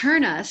to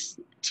return us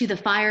to the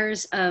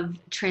fires of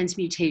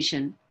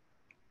transmutation.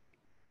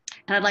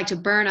 And I'd like to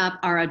burn up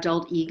our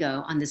adult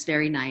ego on this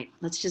very night.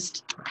 Let's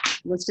just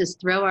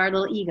throw our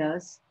little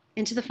egos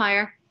into the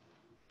fire.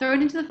 Throw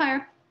it into the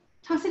fire.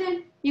 Toss it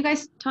in. You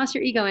guys toss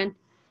your ego in.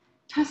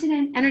 Toss it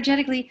in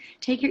energetically.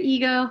 Take your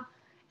ego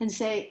and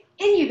say,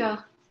 in you go.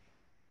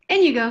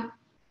 In you go.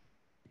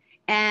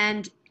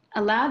 And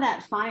allow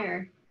that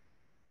fire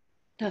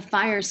the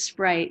fire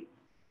sprite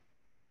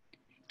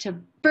to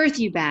birth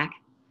you back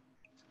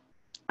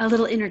a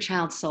little inner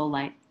child soul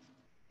light,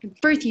 and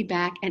birth you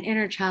back an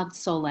inner child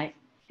soul light,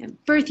 and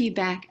birth you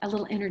back a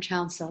little inner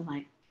child soul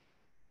light.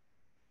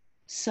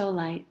 So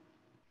light,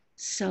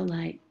 so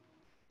light,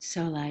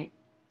 so light,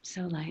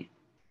 so light.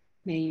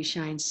 May you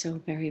shine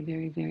so very,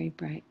 very, very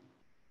bright.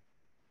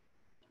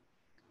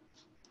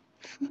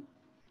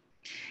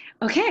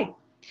 Okay,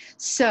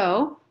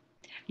 so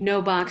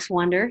no box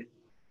wonder.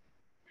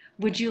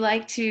 Would you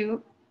like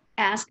to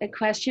ask a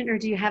question or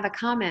do you have a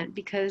comment?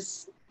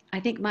 Because I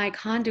think my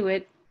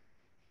conduit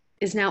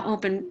is now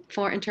open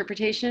for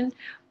interpretation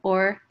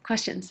or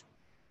questions.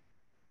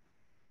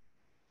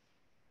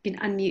 You can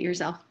unmute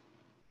yourself.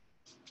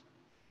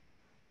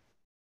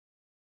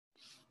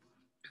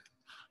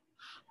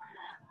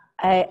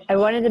 I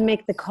wanted to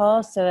make the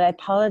call, so I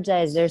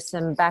apologize. There's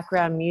some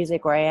background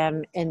music where I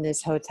am in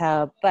this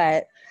hotel,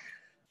 but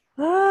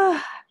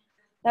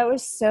that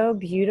was so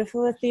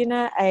beautiful,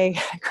 Athena.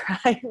 I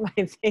cried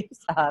my face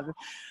off.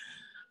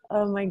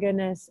 Oh my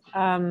goodness.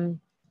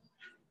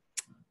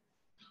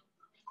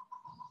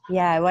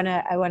 Yeah, I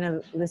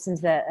wanna listen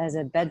to that as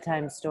a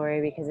bedtime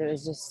story because it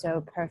was just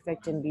so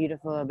perfect and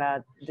beautiful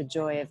about the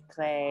joy of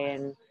play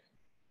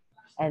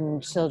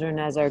and children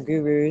as our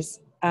gurus.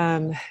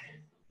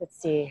 Let's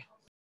see.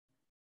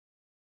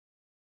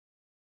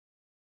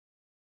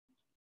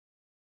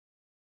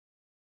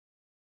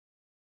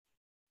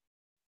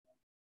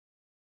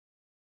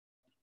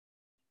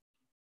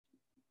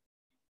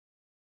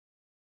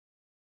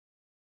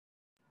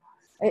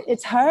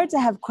 It's hard to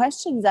have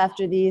questions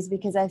after these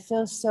because I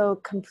feel so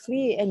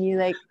complete, and you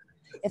like,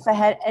 if I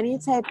had any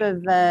type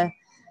of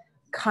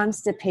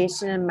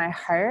constipation in my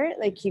heart,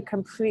 like you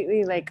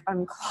completely like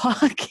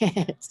unclog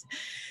it.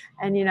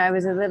 And you know, I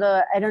was a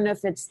little, I don't know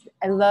if it's,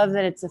 I love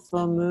that it's a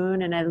full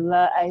moon, and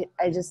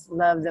I just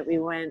love that we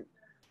went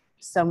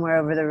somewhere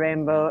over the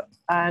rainbow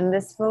on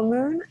this full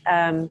moon.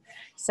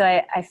 So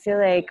I feel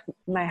like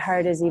my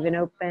heart is even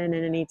open,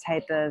 and any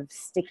type of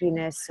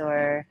stickiness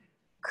or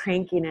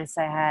crankiness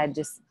I had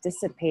just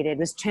dissipated,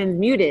 was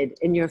transmuted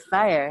in your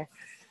fire.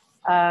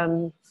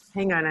 Hang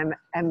on,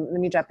 let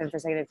me drop in for a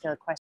second. I feel a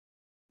question.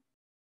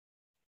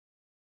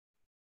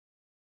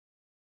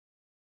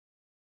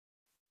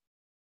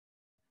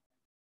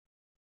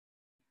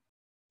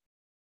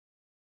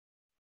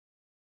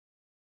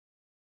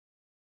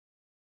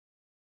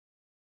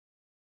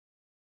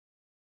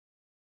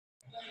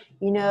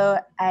 You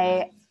know,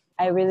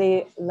 I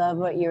really love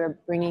what you're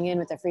bringing in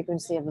with the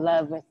frequency of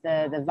love, with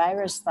the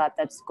virus thought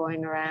that's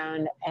going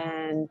around,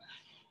 and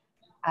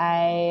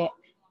I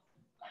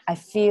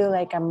feel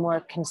like I'm more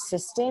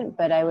consistent,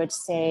 but I would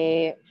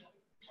say,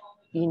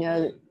 you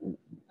know,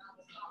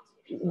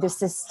 the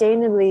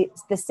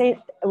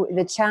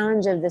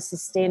challenge of the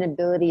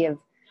sustainability of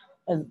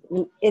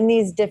in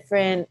these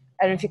different,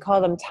 I don't know if you call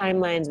them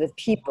timelines with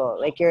people,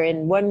 like you're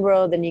in one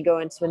world and you go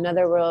into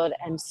another world.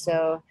 And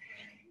so,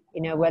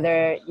 you know,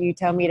 whether you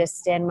tell me to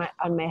stand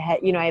on my head,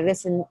 you know, I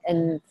listen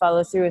and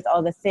follow through with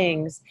all the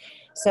things.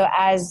 So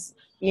as,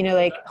 you know,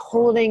 like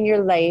holding your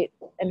light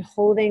and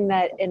holding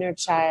that inner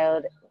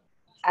child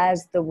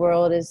as the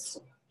world is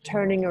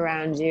turning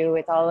around you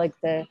with all like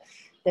the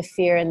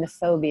fear and the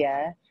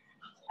phobia.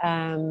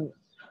 I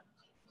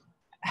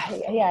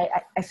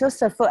feel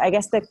so full. I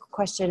guess the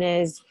question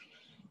is,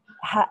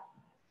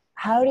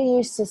 how do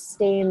you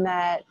sustain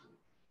that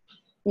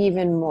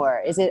even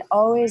more? Is it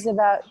always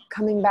about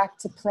coming back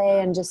to play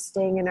and just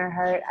staying in our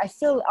heart? I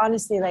feel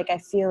honestly like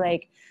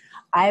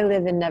I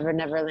live in Never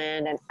Never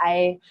Land,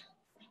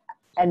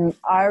 and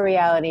our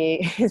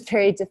reality is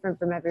very different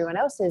from everyone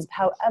else's.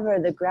 However,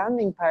 the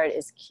grounding part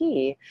is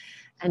key.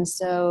 And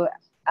so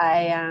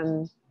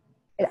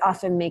it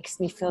often makes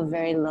me feel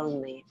very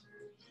lonely.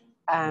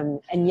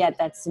 And yet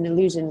that's an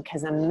illusion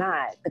because I'm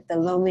not. But the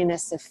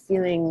loneliness of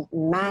feeling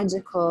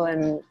magical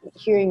and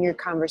hearing your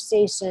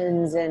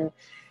conversations, and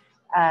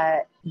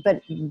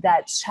but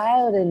that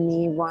child in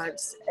me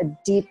wants a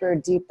deeper,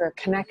 deeper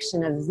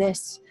connection of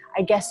this,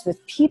 I guess,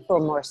 with people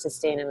more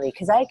sustainably,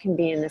 because I can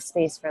be in this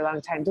space for a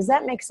long time. Does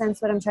that make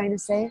sense what I'm trying to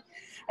say?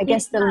 I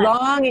guess the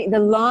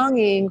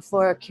longing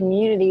for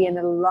community and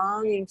the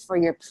longing for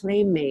your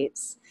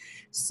playmates,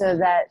 so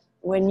that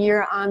when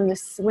you're on the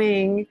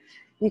swing,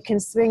 you can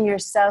swing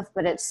yourself,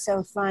 but it's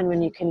so fun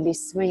when you can be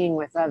swinging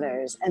with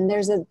others. And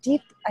there's a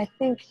deep, I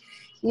think,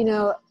 you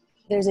know,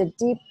 there's a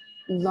deep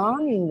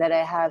longing that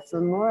I have for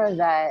more of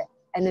that.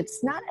 And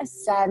it's not a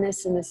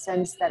sadness in the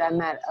sense that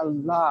I'm at a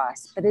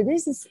loss, but it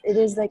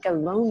is like a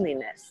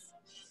loneliness.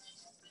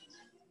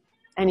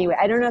 Anyway,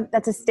 I don't know if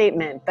that's a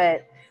statement,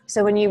 but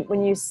so when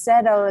you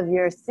said all of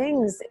your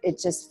things, it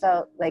just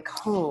felt like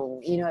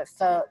home. You know,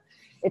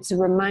 it's a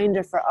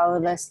reminder for all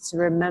of us to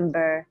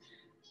remember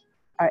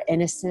our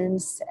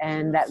innocence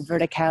and that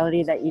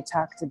verticality that you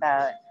talked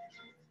about.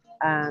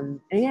 And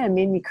yeah, it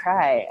made me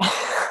cry.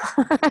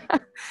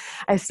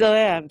 I still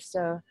am.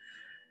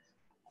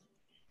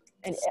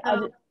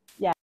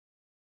 Yeah.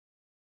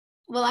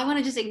 Well, I want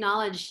to just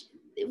acknowledge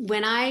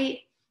when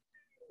I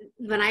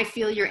when I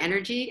feel your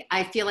energy,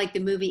 I feel like the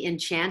movie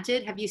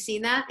Enchanted. Have you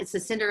seen that? It's the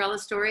Cinderella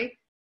story.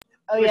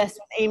 Oh yes,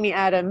 with Amy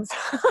Adams.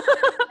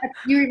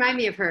 You remind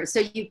me of her.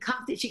 So she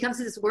comes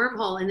to this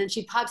wormhole and then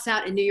she pops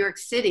out in New York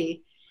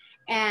City,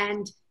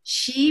 and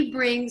she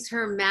brings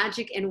her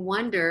magic and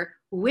wonder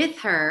with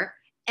her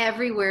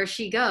everywhere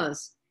she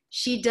goes.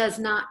 She does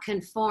not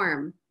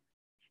conform.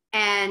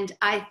 And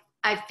I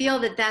feel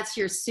that that's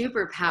your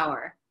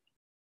superpower.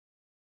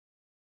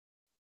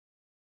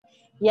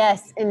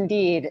 Yes,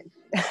 indeed.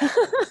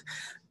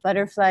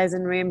 Butterflies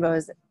and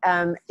rainbows.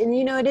 And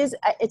you know,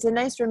 it's a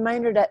nice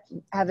reminder to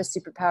have a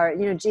superpower.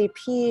 You know,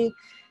 JP,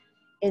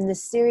 in the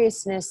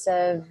seriousness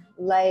of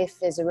life,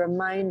 is a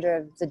reminder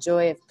of the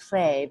joy of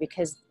play,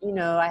 because, you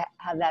know, I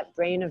have that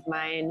brain of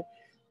mine,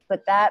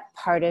 but that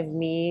part of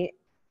me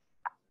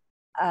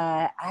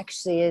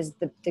actually is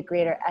the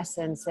greater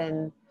essence.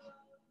 And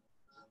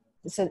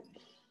so,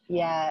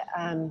 yeah.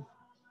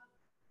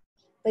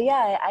 But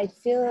yeah, I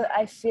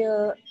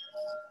feel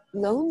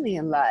lonely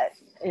a lot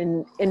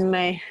in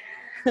my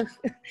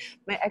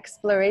my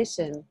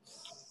exploration.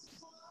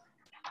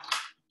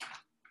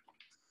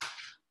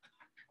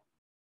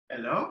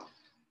 Hello?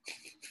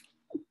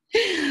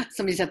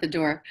 Somebody's at the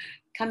door.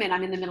 Come in.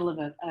 I'm in the middle of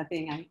a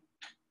thing.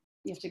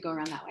 You have to go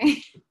around that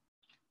way.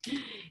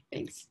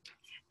 Thanks.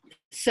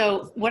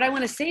 So what I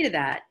want to say to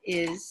that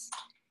is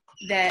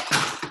that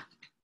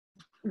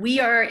we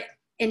are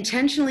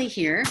intentionally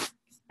here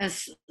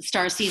as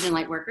StarSeed and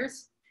light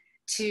workers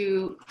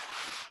to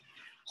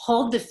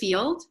hold the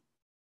field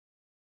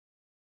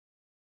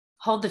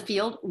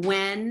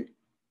when,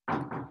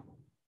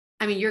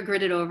 I mean, you're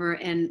gridded over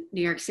in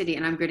New York City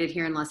and I'm gridded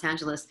here in Los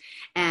Angeles,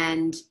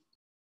 and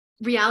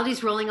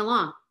reality's rolling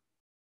along.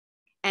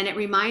 And it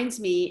reminds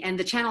me, and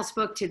the channel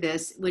spoke to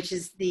this, which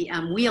is the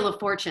Wheel of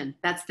Fortune.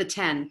 That's the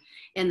 10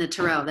 in the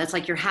Tarot. That's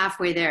like you're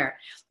halfway there.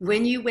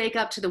 When you wake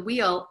up to the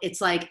wheel, it's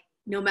like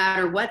no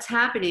matter what's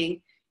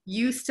happening,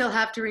 you still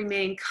have to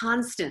remain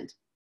constant.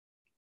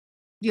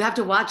 You have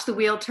to watch the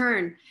wheel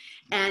turn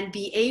and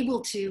be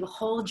able to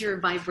hold your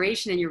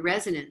vibration and your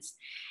resonance.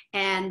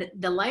 And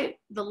the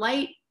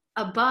light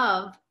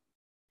above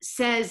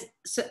says,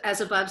 so, as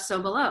above, so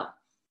below.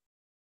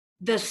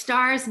 The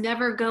stars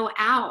never go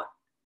out.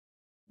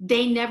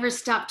 They never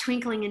stop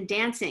twinkling and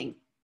dancing.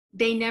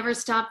 They never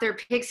stop their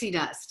pixie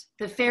dust.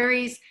 The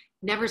fairies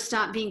never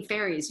stop being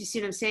fairies. You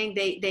see what I'm saying?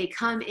 They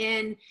come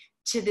in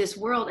to this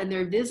world and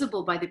they're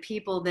visible by the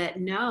people that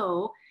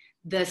know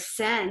the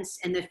sense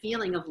and the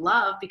feeling of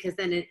love, because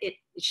then it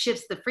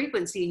shifts the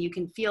frequency and you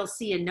can feel,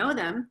 see, and know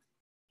them.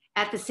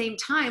 At the same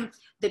time,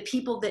 the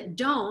people that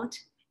don't,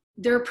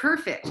 they're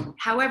perfect.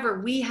 However,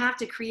 we have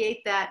to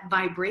create that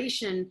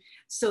vibration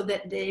so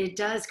that it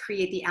does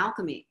create the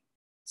alchemy.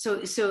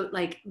 So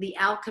like the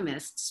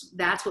alchemists,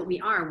 that's what we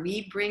are.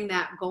 We bring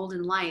that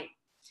golden light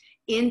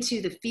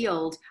into the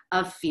field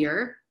of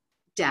fear,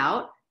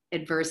 doubt,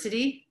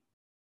 adversity,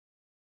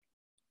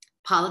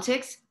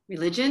 politics,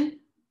 religion.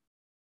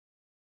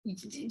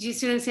 Do you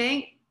see what I'm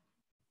saying?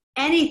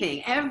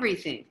 Anything,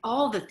 everything,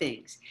 all the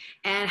things.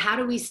 And how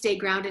do we stay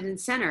grounded and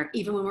centered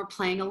even when we're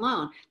playing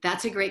alone?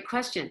 That's a great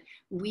question.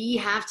 We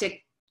have to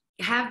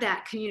have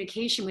that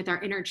communication with our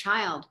inner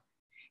child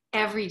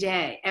every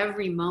day,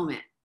 every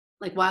moment,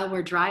 like while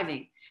we're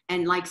driving,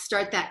 and like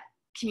start that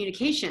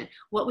communication.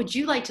 What would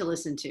you like to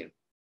listen to?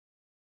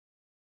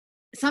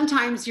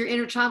 Sometimes your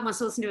inner child wants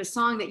to listen to a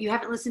song that you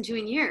haven't listened to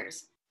in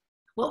years.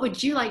 What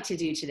would you like to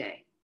do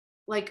today?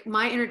 Like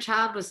my inner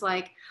child was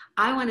like,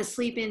 I want to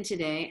sleep in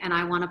today and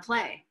I want to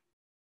play.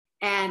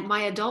 And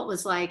my adult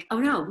was like, oh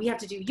no, we have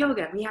to do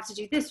yoga. We have to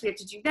do this. We have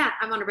to do that.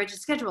 I'm on a rigid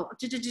schedule.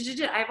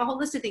 I have a whole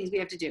list of things we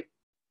have to do.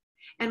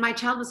 And my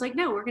child was like,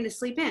 no, we're going to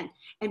sleep in.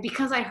 And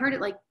because I heard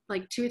it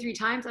like 2 or 3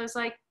 times, I was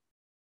like,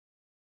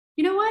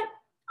 you know what?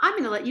 I'm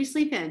going to let you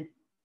sleep in.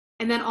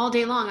 And then all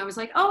day long, I was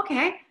like, oh,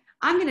 okay,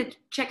 I'm going to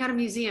check out a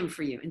museum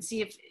for you and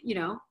see if, you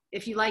know,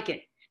 if you like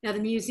it. Now the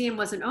museum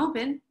wasn't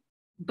open,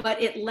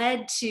 but it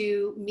led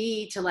to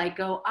me to like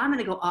go, I'm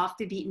going to go off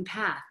the beaten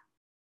path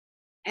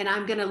and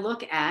I'm going to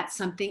look at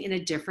something in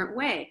a different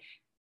way.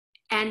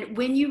 And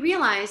when you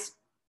realize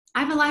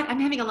I'm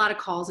having a lot of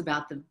calls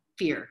about the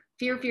fear,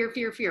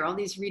 all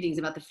these readings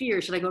about the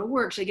fear. Should I go to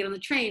work? Should I get on the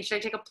train? Should I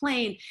take a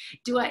plane?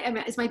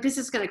 Is my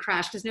business going to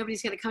crash because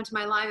nobody's going to come to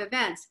my live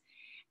events?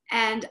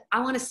 And I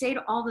want to say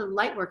to all the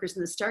light workers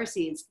and the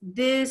StarSeeds,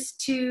 this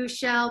too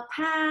shall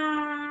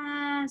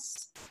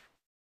pass.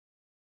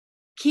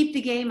 Keep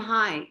the game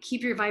high.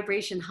 Keep your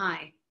vibration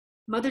high.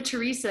 Mother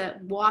Teresa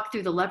walked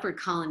through the leopard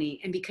colony,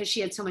 and because she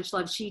had so much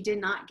love, she did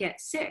not get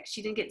sick.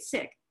 She didn't get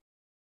sick.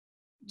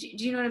 Do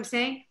you know what I'm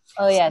saying?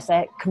 Oh yes,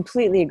 I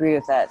completely agree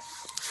with that.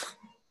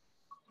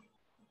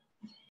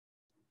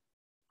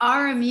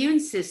 Our immune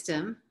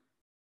system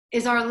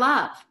is our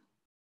love.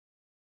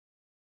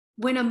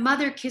 When a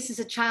mother kisses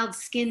a child's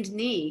skinned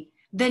knee,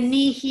 the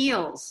knee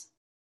heals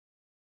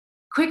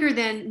quicker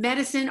than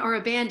medicine or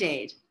a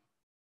Band-Aid.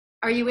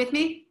 Are you with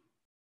me?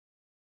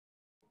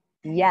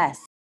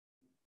 Yes.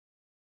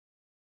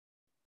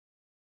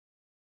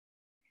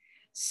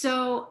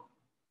 So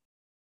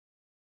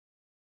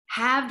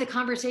Have the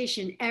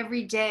conversation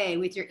every day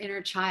with your inner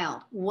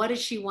child. What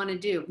does she want to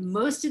do?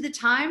 Most of the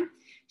time,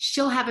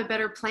 she'll have a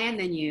better plan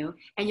than you,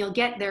 and you'll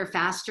get there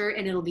faster,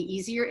 and it'll be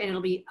easier, and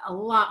it'll be a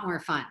lot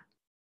more fun.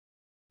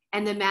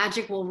 And the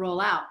magic will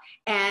roll out.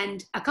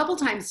 And a couple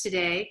times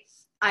today,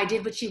 I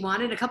did what she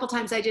wanted. A couple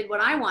times I did what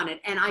I wanted.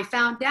 And I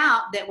found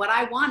out that what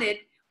I wanted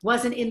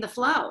wasn't in the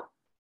flow,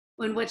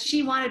 when what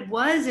she wanted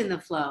was in the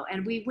flow.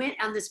 And we went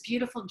on this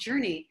beautiful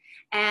journey,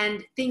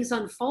 and things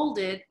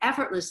unfolded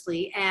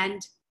effortlessly.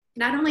 And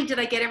not only did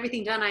I get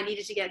everything done I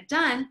needed to get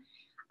done,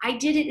 I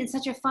did it in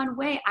such a fun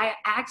way. I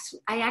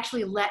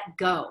actually let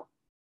go.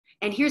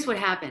 And here's what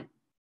happened.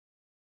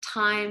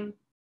 Time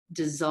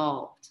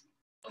dissolved.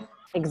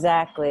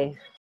 Exactly.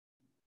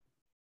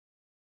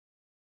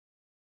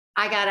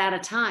 I got out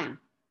of time.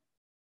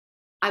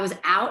 I was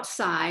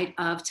outside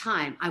of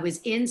time. I was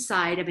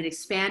inside of an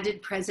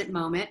expanded present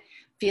moment,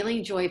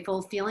 feeling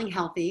joyful, feeling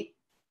healthy.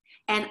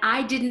 And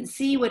I didn't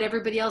see what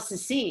everybody else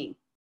is seeing.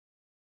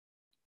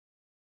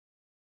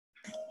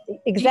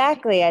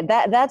 Exactly.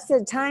 That's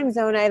the time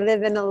zone I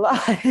live in a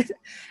lot.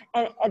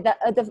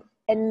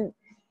 and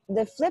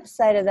the flip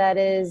side of that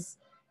is,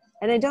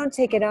 and I don't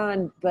take it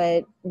on,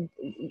 but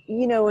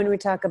you know, when we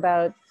talk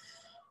about,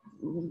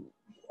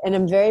 and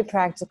I'm very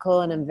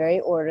practical and I'm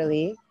very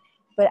orderly,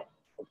 but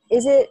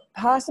is it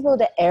possible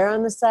to err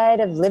on the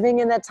side of living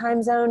in that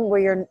time zone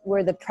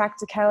where the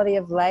practicality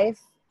of life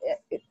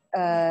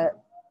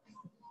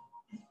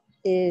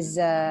is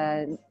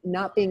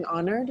not being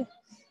honored?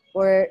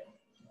 Or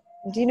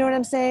do you know what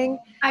I'm saying?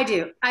 I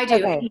do.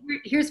 Okay.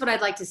 Here's what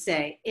I'd like to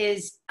say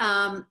is,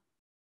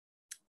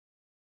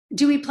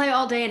 do we play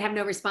all day and have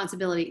no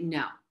responsibility?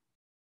 No.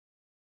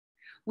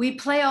 We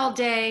play all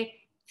day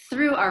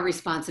through our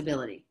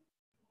responsibility.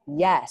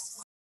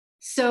 Yes.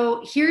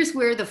 So here's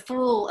where the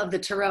Fool of the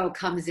Tarot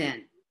comes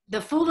in. The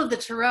Fool of the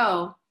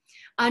Tarot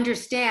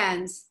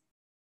understands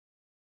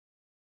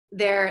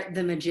they're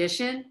the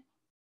magician,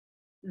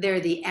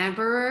 they're the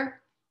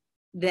emperor,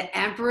 the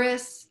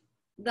empress,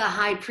 the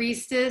high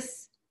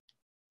priestess,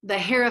 the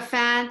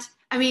hierophant.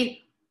 I mean,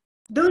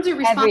 those are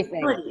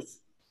responsibilities. Everything.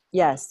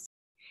 Yes.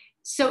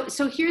 So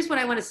here's what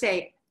I want to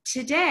say.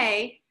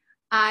 Today,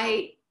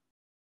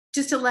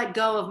 just to let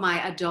go of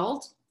my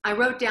adult, I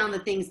wrote down the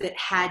things that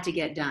had to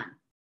get done.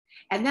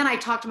 And then I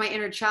talked to my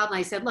inner child and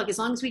I said, look, as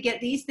long as we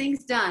get these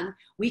things done,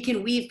 we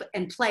can weave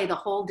and play the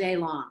whole day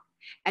long.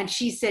 And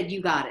she said,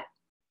 you got it.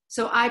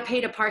 So I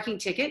paid a parking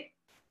ticket.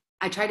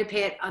 I tried to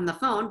pay it on the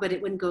phone, but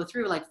it wouldn't go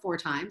through like 4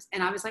 times.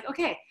 And I was like,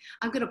 okay,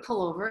 I'm going to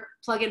pull over,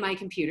 plug in my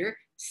computer,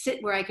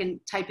 sit where I can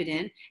type it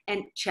in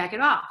and check it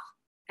off.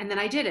 And then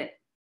I did it.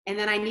 And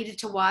then I needed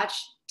to watch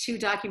 2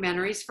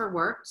 documentaries for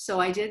work.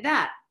 So I did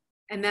that.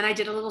 And then I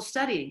did a little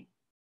studying.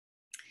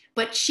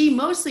 But she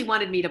mostly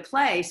wanted me to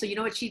play. So you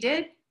know what she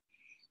did?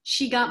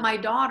 She got my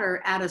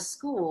daughter out of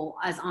school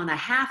as on a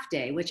half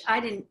day, which I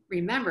didn't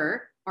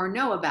remember or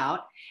know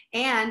about.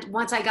 And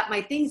once I got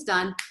my things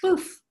done,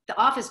 poof, the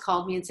office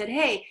called me and said,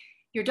 hey,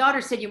 your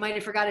daughter said you might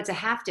have forgot it's a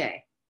half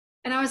day.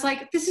 And I was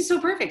like, this is so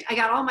perfect. I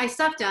got all my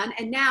stuff done.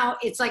 And now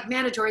it's like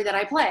mandatory that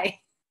I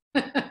play.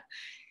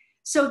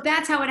 So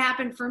that's how it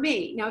happened for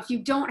me. Now, if you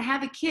don't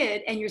have a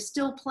kid and you're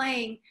still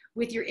playing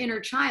with your inner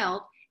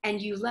child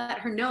and you let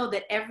her know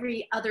that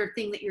every other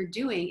thing that you're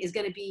doing is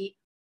going to be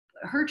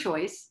her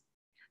choice,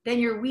 then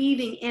you're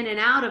weaving in and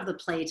out of the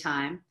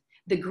playtime,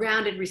 the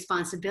grounded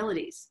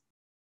responsibilities.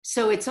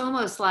 So it's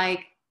almost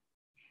like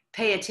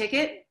pay a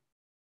ticket,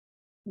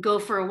 go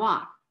for a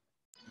walk.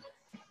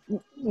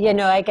 You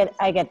know, I get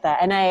that.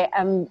 And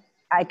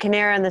I can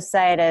err on the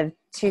side of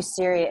too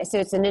serious. So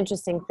it's an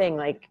interesting thing.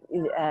 Like,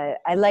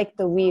 I like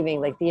the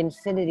weaving, like the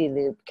infinity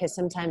loop, because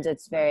sometimes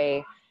it's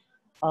very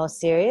all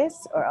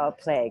serious or all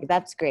play.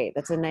 That's great.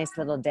 That's a nice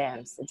little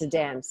dance. It's a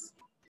dance.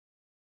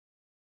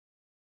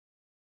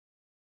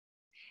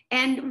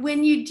 And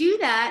when you do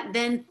that,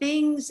 then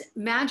things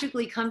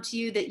magically come to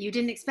you that you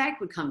didn't expect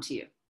would come to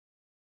you.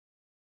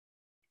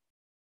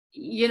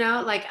 You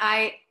know, like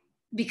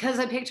because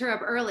I picked her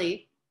up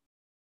early,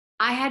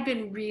 I had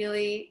been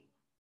really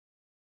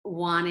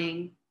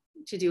wanting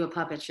to do a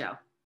puppet show.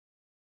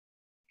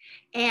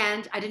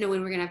 And I didn't know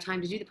when we were going to have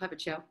time to do the puppet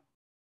show.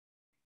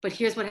 But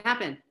here's what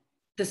happened.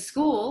 The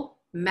school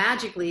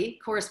magically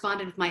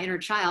corresponded with my inner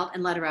child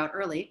and let her out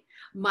early.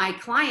 My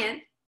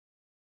client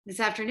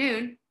this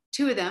afternoon,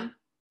 2 of them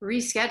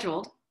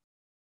rescheduled.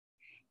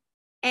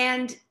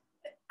 And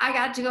I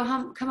got to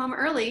come home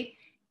early.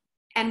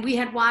 And we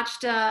had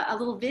watched a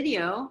little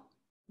video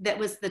that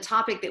was the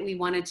topic that we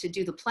wanted to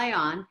do the play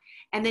on.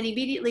 And then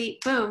immediately,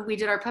 boom, we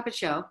did our puppet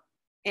show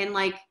in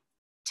like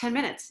 10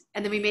 minutes.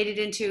 And then we made it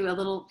into a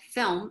little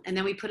film and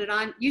then we put it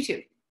on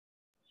YouTube.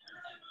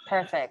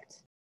 Perfect.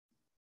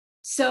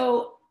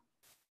 So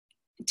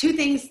 2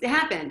 things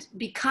happened.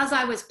 Because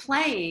I was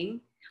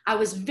playing, I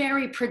was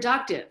very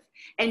productive.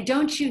 And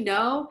don't you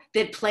know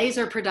that plays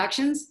are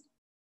productions?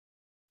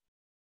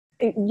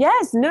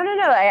 Yes. No.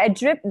 I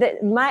drip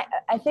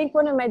I think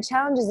one of my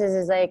challenges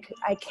is like,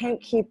 I can't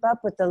keep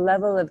up with the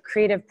level of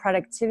creative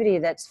productivity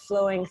that's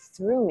flowing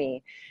through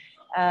me.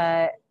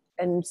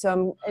 and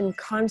so I'm in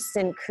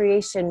constant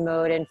creation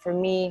mode. And for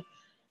me,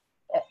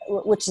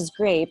 which is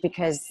great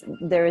because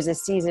there was a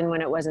season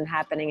when it wasn't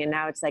happening and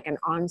now it's like an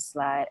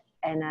onslaught.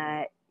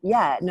 And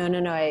yeah,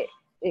 no,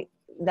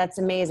 that's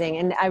amazing.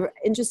 And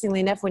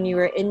interestingly enough, when you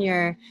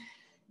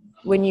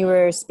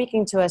were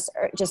speaking to us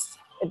just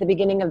at the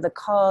beginning of the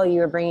call, you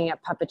were bringing up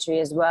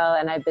puppetry as well.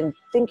 And I've been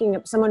thinking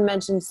of, someone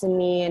mentioned to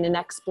me in an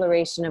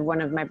exploration of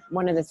one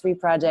of the 3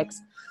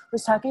 projects,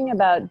 was talking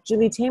about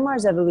Julie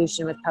Taymor's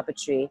evolution with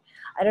puppetry.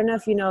 I don't know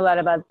if you know a lot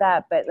about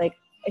that, but like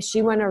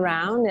she went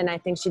around and I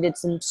think she did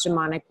some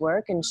shamanic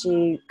work and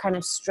she kind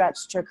of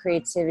stretched her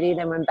creativity,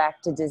 then went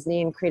back to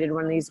Disney and created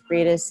one of these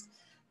greatest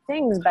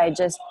things by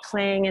just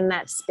playing in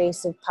that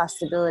space of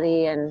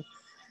possibility. And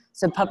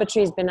so puppetry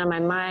has been on my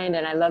mind,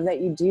 and I love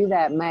that you do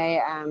that.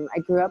 I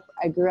grew up,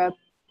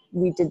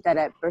 we did that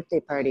at birthday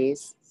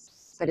parties,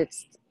 but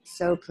it's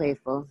so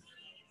playful.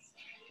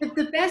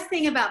 The best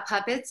thing about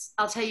puppets,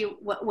 I'll tell you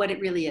what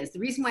it really is. The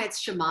reason why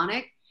it's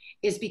shamanic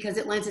is because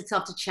it lends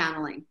itself to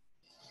channeling.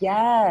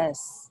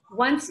 Yes.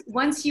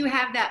 Once you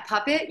have that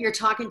puppet, you're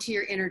talking to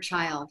your inner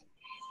child.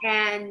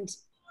 And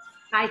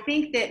I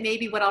think that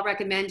maybe what I'll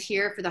recommend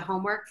here for the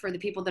homework for the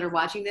people that are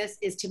watching this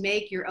is to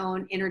make your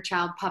own inner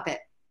child puppet.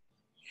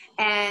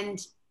 And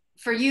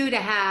for you to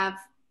have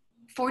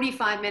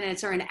 45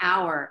 minutes or an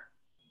hour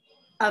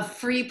of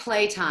free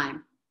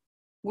playtime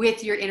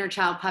with your inner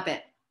child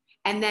puppet.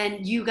 And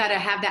then you got to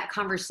have that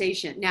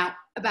conversation. Now,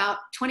 about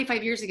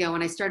 25 years ago,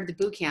 when I started the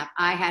boot camp,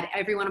 I had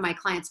every one of my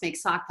clients make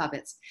sock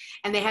puppets,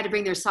 and they had to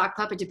bring their sock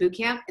puppet to boot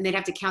camp, and they'd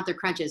have to count their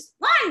crunches.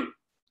 1,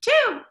 2,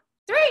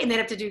 3, and they'd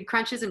have to do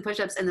crunches and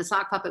push-ups, and the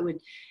sock puppet would,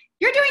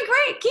 "You're doing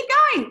great, keep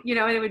going," you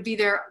know, and it would be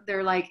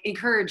their like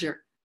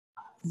encourager.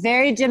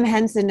 Very Jim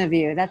Henson of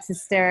you. That's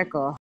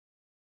hysterical.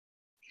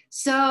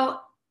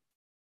 So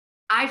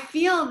I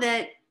feel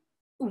that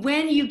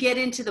when you get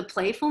into the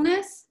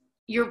playfulness,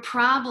 your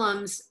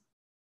problems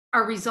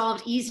are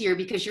resolved easier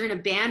because you're in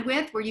a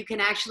bandwidth where you can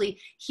actually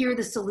hear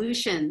the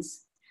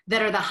solutions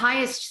that are the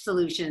highest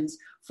solutions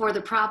for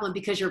the problem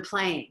because you're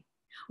playing.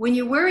 When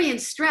you worry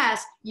and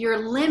stress,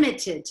 you're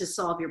limited to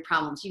solve your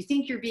problems. You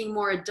think you're being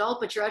more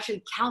adult, but you're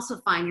actually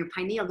calcifying your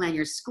pineal gland.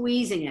 You're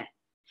squeezing it.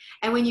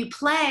 And when you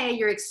play,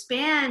 you're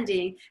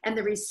expanding, and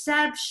the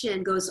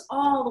reception goes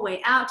all the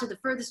way out to the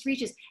furthest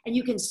reaches, and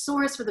you can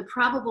source for the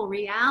probable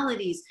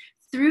realities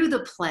through the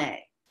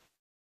play.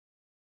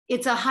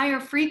 It's a higher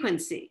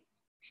frequency.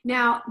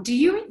 Now, do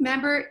you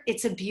remember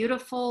It's a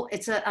Beautiful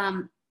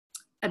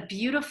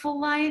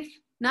Life?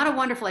 Not a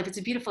Wonderful Life, It's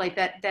a Beautiful Life.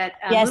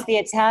 Yes, movie. the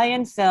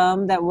Italian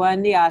film that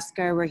won the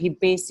Oscar, where he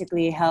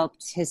basically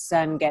helped his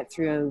son get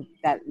through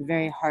that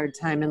very hard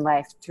time in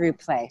life through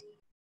play.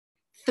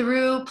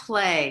 Through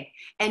play.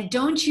 And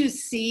don't you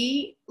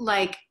see,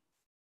 like,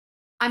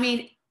 I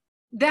mean,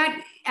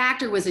 that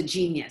actor was a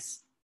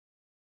genius.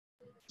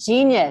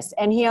 Genius.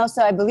 And he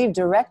also, I believe,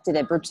 directed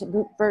it.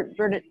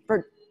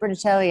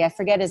 Berticelli, I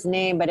forget his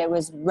name, but it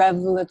was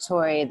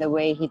revelatory the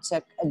way he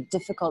took a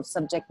difficult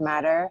subject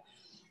matter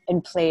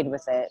and played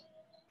with it.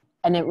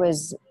 And it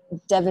was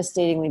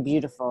devastatingly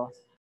beautiful.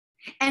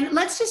 And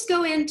let's just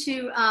go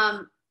into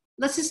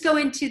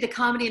the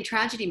comedy and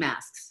tragedy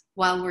masks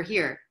while we're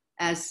here.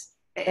 Let's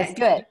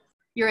do it.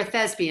 You're a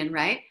thespian,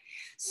 right?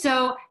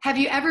 So have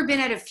you ever been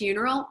at a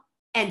funeral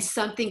and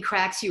something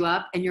cracks you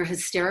up and you're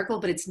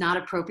hysterical, but it's not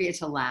appropriate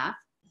to laugh?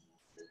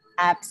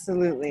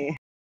 Absolutely.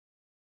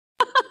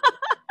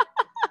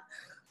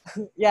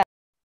 Yeah.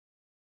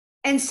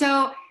 And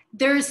so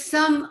there's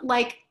some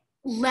like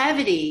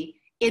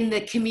levity in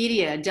the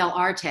commedia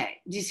dell'arte.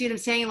 Do you see what I'm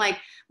saying? Like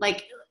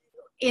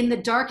in the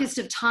darkest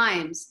of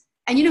times.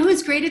 And you know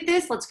who's great at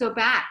this? Let's go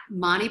back.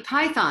 Monty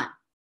Python.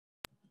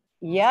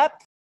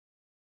 Yep.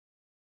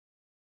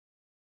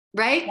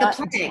 Right?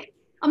 The play.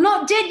 I'm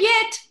not dead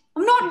yet.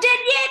 I'm not dead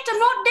yet. I'm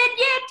not dead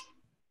yet.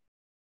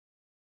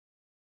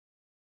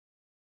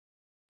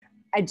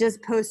 I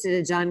just posted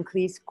a John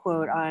Cleese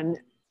quote on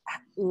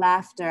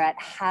laughter at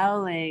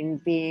howling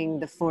being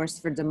the force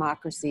for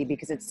democracy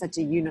because it's such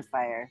a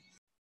unifier.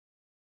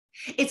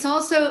 It's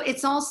also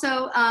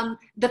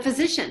the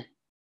physician.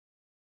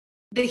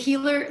 The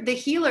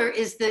healer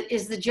is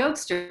the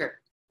jokester,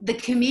 the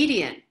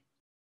comedian.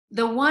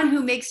 The one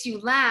who makes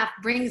you laugh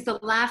brings the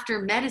laughter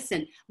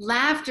medicine.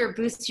 Laughter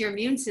boosts your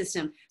immune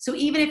system. So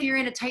even if you're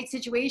in a tight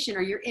situation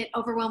or you're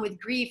overwhelmed with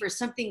grief or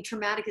something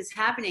traumatic is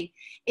happening,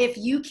 if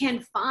you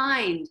can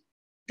find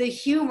the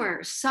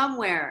humor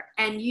somewhere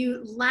and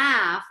you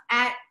laugh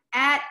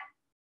at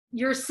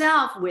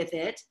yourself with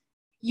it,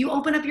 you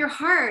open up your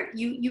heart,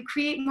 you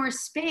create more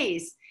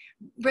space,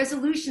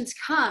 resolutions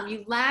come,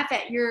 you laugh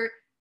at your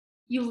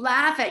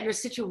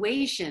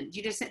situation.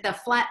 You just the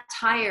flat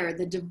tire,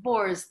 the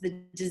divorce,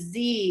 the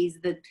disease,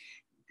 the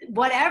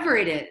whatever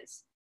it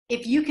is.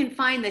 If you can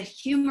find the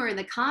humor in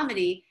the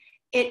comedy,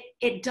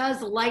 it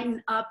does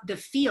lighten up the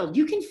field.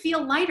 You can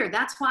feel lighter.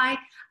 That's why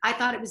I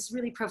thought it was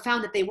really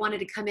profound that they wanted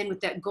to come in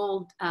with that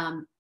gold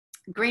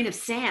grain of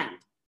sand.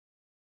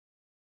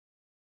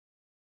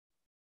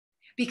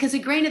 Because a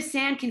grain of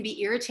sand can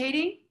be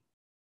irritating,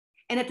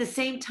 and at the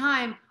same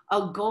time,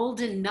 a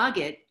golden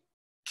nugget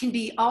can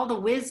be all the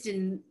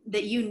wisdom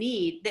that you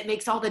need that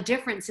makes all the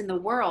difference in the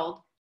world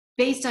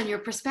based on your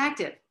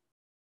perspective.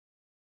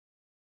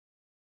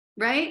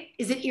 Right?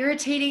 Is it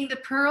irritating the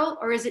pearl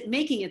or is it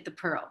making it the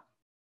pearl?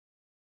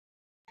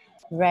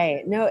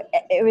 Right. No,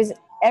 it was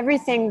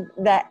everything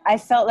that I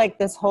felt like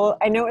this whole,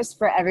 I know it was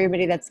for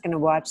everybody that's going to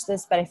watch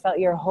this, but I felt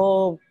your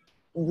whole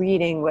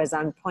reading was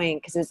on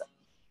point because it's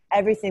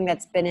everything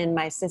that's been in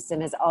my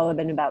system has all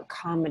been about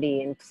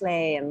comedy and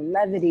play and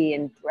levity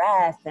and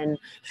breath and,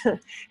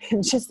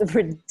 and just the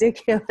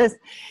ridiculous.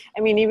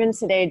 I mean, even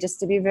today, just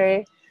to be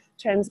very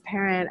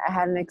transparent, I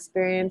had an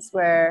experience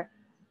where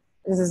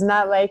this is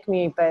not like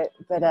me, but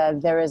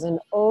there was an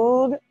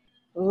old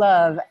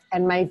love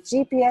and my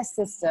GPS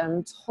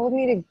system told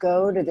me to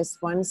go to this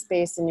one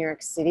space in New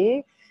York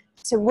City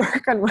to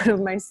work on one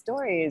of my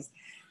stories.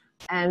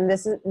 And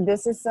this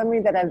is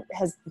something that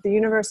the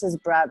universe has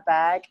brought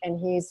back, and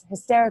he's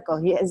hysterical.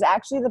 He is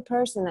actually the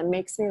person that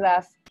makes me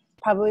laugh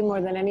probably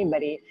more than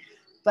anybody.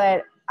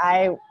 But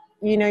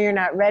you're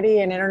not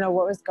ready, and I don't know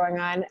what was going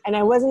on. And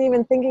I wasn't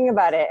even thinking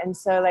about it. And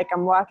so like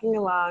I'm walking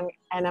along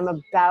and I'm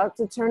about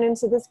to turn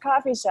into this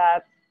coffee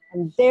shop,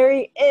 and there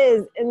he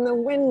is in the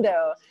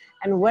window.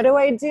 And what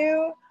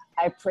do?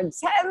 I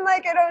pretend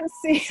like I don't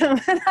see him,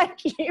 and I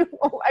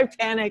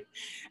panic,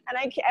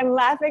 and I'm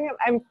laughing.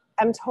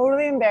 I'm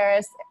totally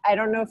embarrassed. I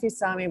don't know if he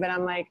saw me, but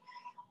I'm like,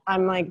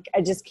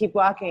 I just keep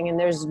walking, and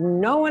there's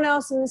no one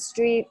else in the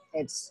street.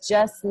 It's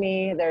just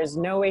me. There's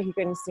no way he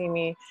couldn't see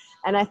me.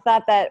 And I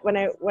thought that when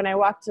I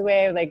walked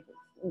away, like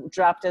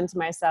dropped into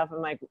myself,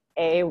 I'm like,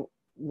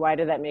 why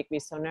did that make me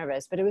so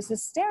nervous? But it was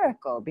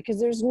hysterical because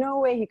there's no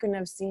way he couldn't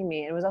have seen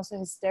me. And it was also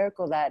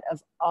hysterical that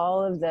of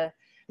all of the,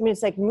 I mean,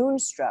 it's like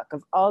moonstruck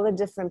of all the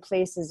different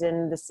places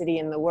in the city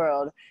and the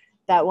world,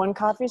 that one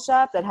coffee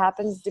shop that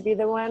happens to be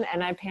the one,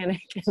 and I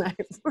panic and I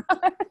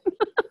run.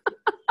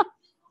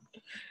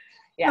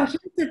 Yeah. So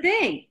here's the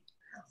thing.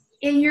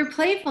 In your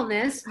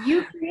playfulness,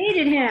 you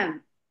created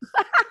him.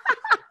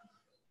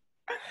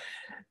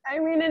 I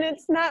mean, and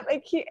it's not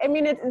like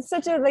it's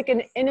such a like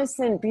an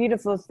innocent,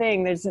 beautiful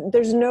thing.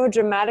 There's no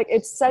dramatic.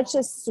 It's such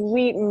a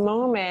sweet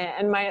moment,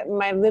 and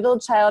my little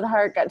child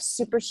heart got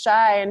super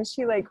shy, and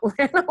she like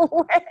ran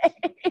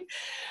away.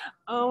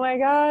 Oh my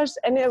gosh!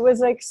 And it was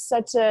like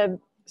such a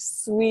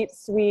sweet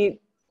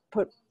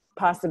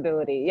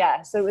possibility.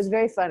 Yeah, so it was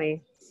very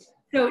funny.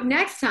 So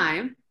next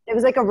time, it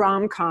was like a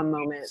rom-com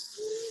moment.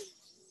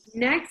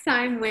 Next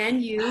time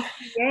when you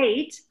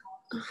create,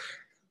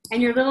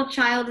 and your little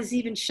child is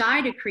even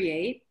shy to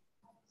create,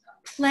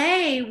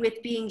 play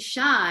with being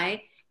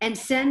shy and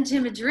send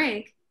him a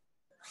drink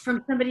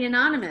from somebody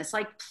anonymous.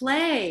 Like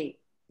play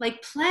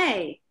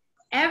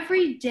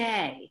every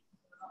day.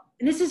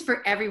 And this is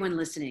for everyone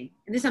listening.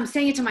 And this, I'm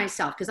saying it to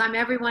myself because I'm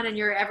everyone and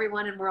you're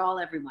everyone and we're all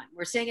everyone.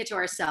 We're saying it to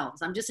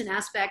ourselves. I'm just an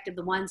aspect of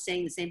the one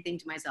saying the same thing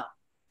to myself.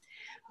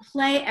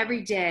 Play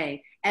every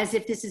day as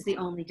if this is the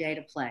only day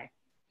to play.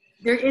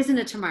 There isn't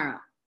a tomorrow.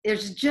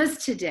 There's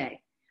just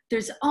today.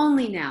 There's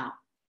only now.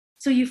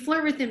 So you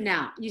flirt with him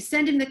now. You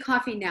send him the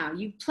coffee now.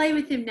 You play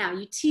with him now.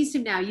 You tease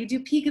him now. You do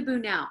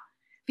peekaboo now.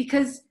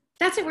 Because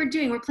that's what we're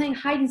doing. We're playing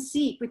hide and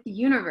seek with the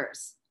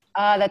universe.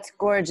 That's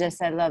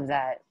gorgeous. I love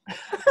that.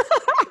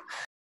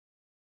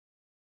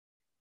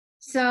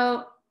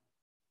 So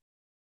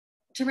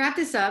to wrap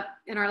this up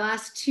in our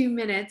last 2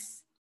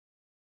 minutes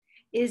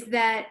is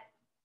that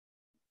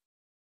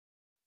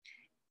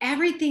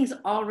everything's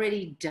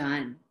already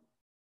done.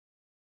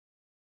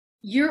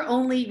 Your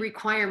only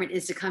requirement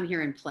is to come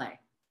here and play.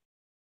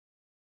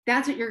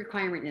 That's what your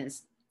requirement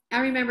is.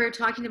 I remember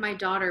talking to my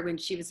daughter when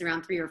she was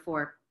around 3 or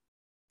 4.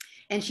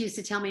 And she used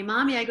to tell me,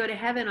 Mommy, I go to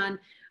heaven on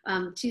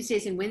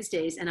Tuesdays and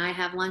Wednesdays, and I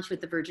have lunch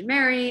with the Virgin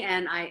Mary,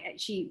 and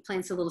she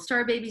plants the little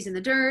star babies in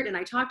the dirt, and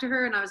I talked to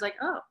her, and I was like,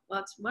 oh, well,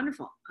 that's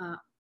wonderful. Do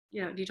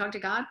you talk to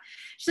God?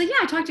 She's like,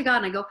 yeah, I talk to God.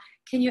 And I go,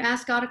 can you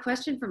ask God a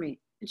question for me?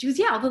 And she goes,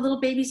 yeah, all the little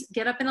babies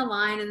get up in a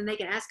line, and then they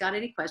can ask God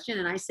any question.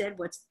 And I said,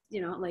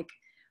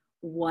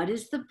 what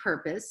is the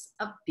purpose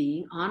of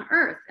being on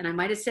earth? And I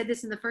might have said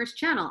this in the first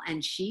channel.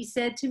 And she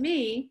said to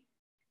me,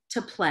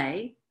 to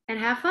play and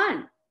have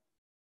fun.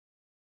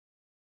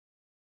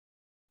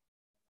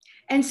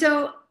 And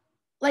so,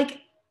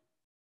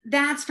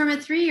 that's from a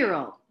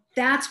 3-year-old.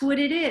 That's what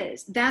it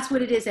is. That's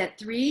what it is at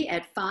 3,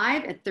 at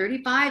 5, at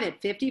 35,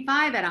 at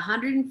 55, at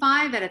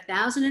 105, at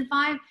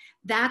 1,005.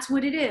 That's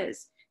what it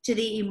is. To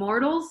the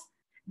immortals,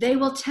 they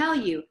will tell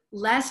you,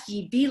 lest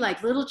ye be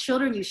like little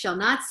children, you shall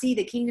not see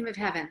the kingdom of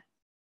heaven.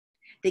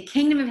 The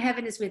kingdom of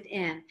heaven is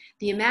within.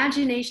 The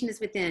imagination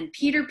is within.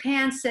 Peter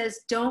Pan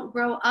says, don't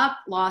grow up,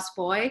 lost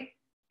boy.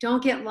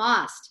 Don't get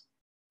lost,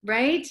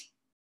 right?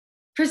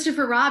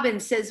 Christopher Robin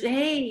says,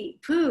 hey,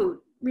 Pooh,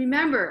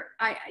 remember,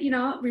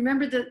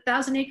 remember the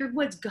 1,000-acre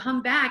woods,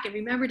 come back and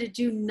remember to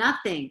do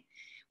nothing.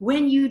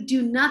 When you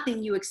do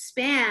nothing, you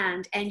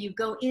expand and you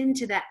go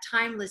into that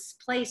timeless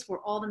place where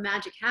all the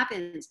magic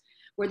happens,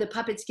 where the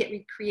puppets get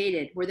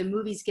recreated, where the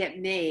movies get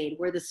made,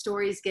 where the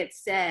stories get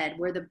said,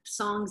 where the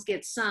songs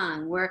get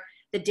sung, where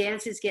the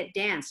dances get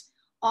danced.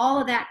 all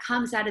of that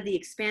comes out of the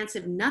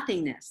expansive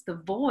nothingness,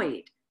 the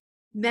void.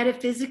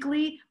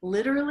 Metaphysically,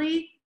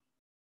 literally,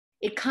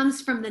 it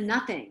comes from the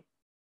nothing.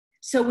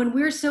 So when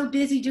we're so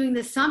busy doing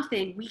the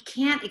something, we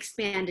can't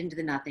expand into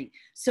the nothing.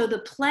 So the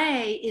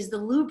play is the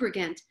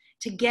lubricant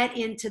to get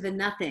into the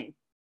nothing.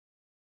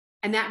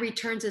 And that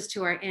returns us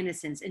to our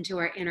innocence, into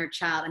our inner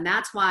child. And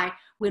that's why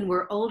when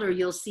we're older,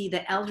 you'll see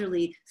the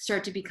elderly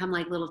start to become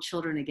like little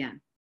children again.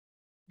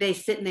 They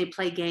sit and they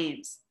play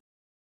games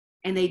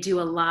and they do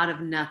a lot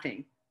of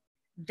nothing.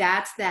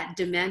 That's that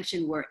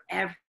dimension where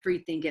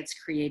everything gets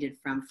created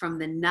from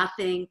the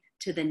nothing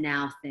to the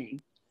now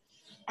thing.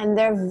 And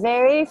they're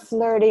very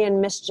flirty and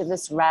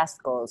mischievous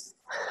rascals.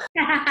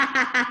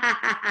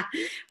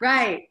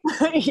 Right.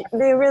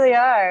 They really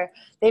are.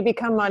 They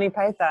become Monty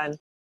Python.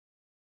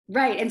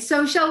 Right. And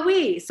so shall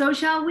we. So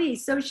shall we.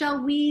 So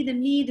shall we. The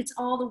me, that's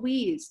all the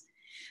we's.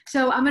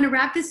 So I'm going to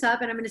wrap this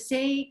up and I'm going to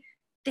say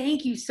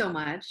thank you so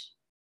much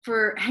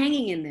for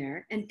hanging in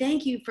there. And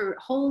thank you for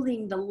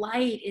holding the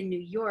light in New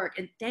York.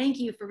 And thank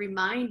you for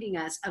reminding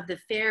us of the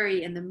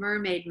fairy and the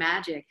mermaid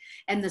magic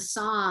and the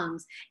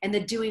songs and the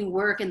doing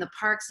work in the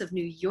parks of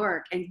New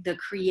York and the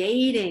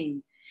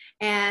creating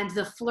and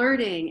the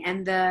flirting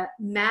and the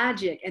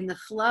magic and the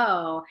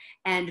flow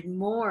and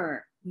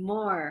more,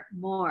 more,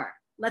 more.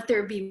 Let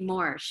there be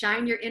more.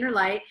 Shine your inner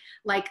light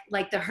like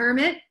the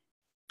hermit,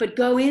 but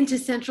go into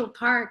Central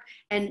Park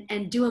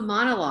and do a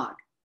monologue.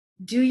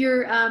 Do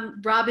your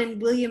Robin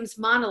Williams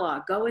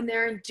monologue. Go in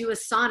there and do a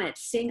sonnet.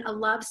 Sing a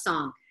love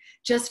song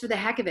just for the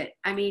heck of it.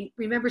 I mean,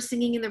 remember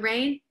singing in the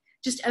rain?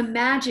 Just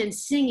imagine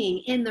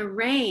singing in the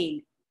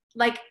rain,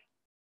 like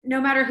no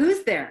matter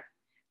who's there,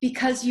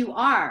 because you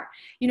are.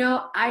 You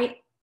know, I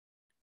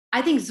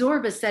think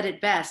Zorba said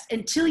it best.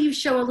 Until you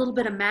show a little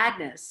bit of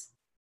madness,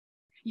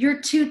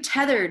 you're too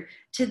tethered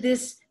to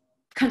this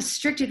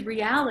constricted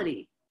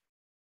reality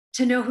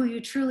to know who you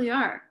truly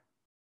are.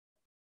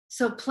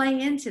 So play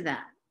into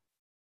that.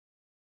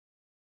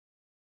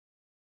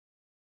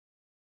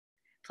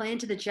 Play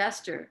into the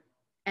jester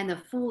and the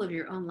fool of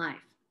your own life.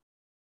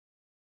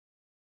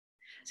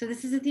 So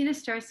this is Athena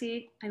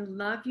StarSeed. I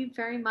love you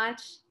very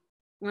much.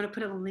 I'm going to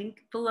put a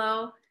link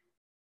below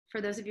for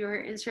those of you who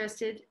are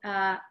interested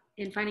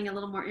in finding a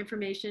little more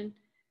information.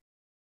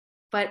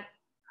 But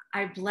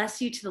I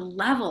bless you to the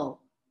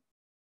level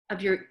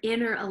of your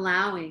inner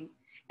allowing,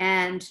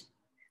 and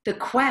the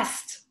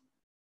quest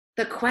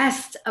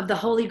of the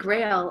Holy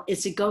Grail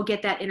is to go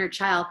get that inner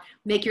child,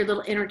 make your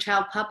little inner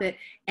child puppet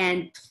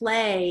and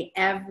play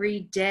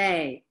every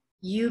day.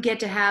 You get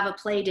to have a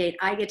play date.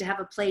 I get to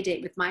have a play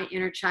date with my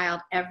inner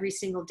child every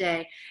single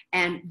day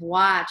and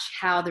watch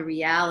how the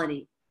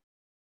reality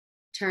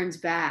turns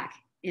back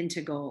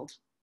into gold.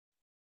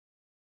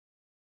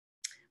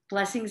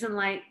 Blessings and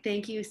light.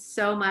 Thank you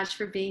so much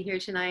for being here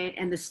tonight.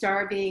 And the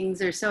star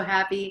beings are so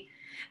happy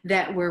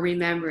that we're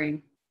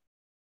remembering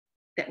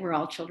that we're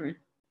all children.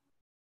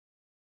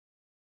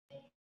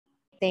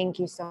 Thank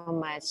you so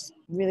much.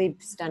 Really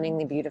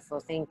stunningly beautiful.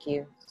 Thank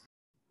you.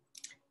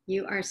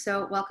 You are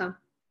so welcome.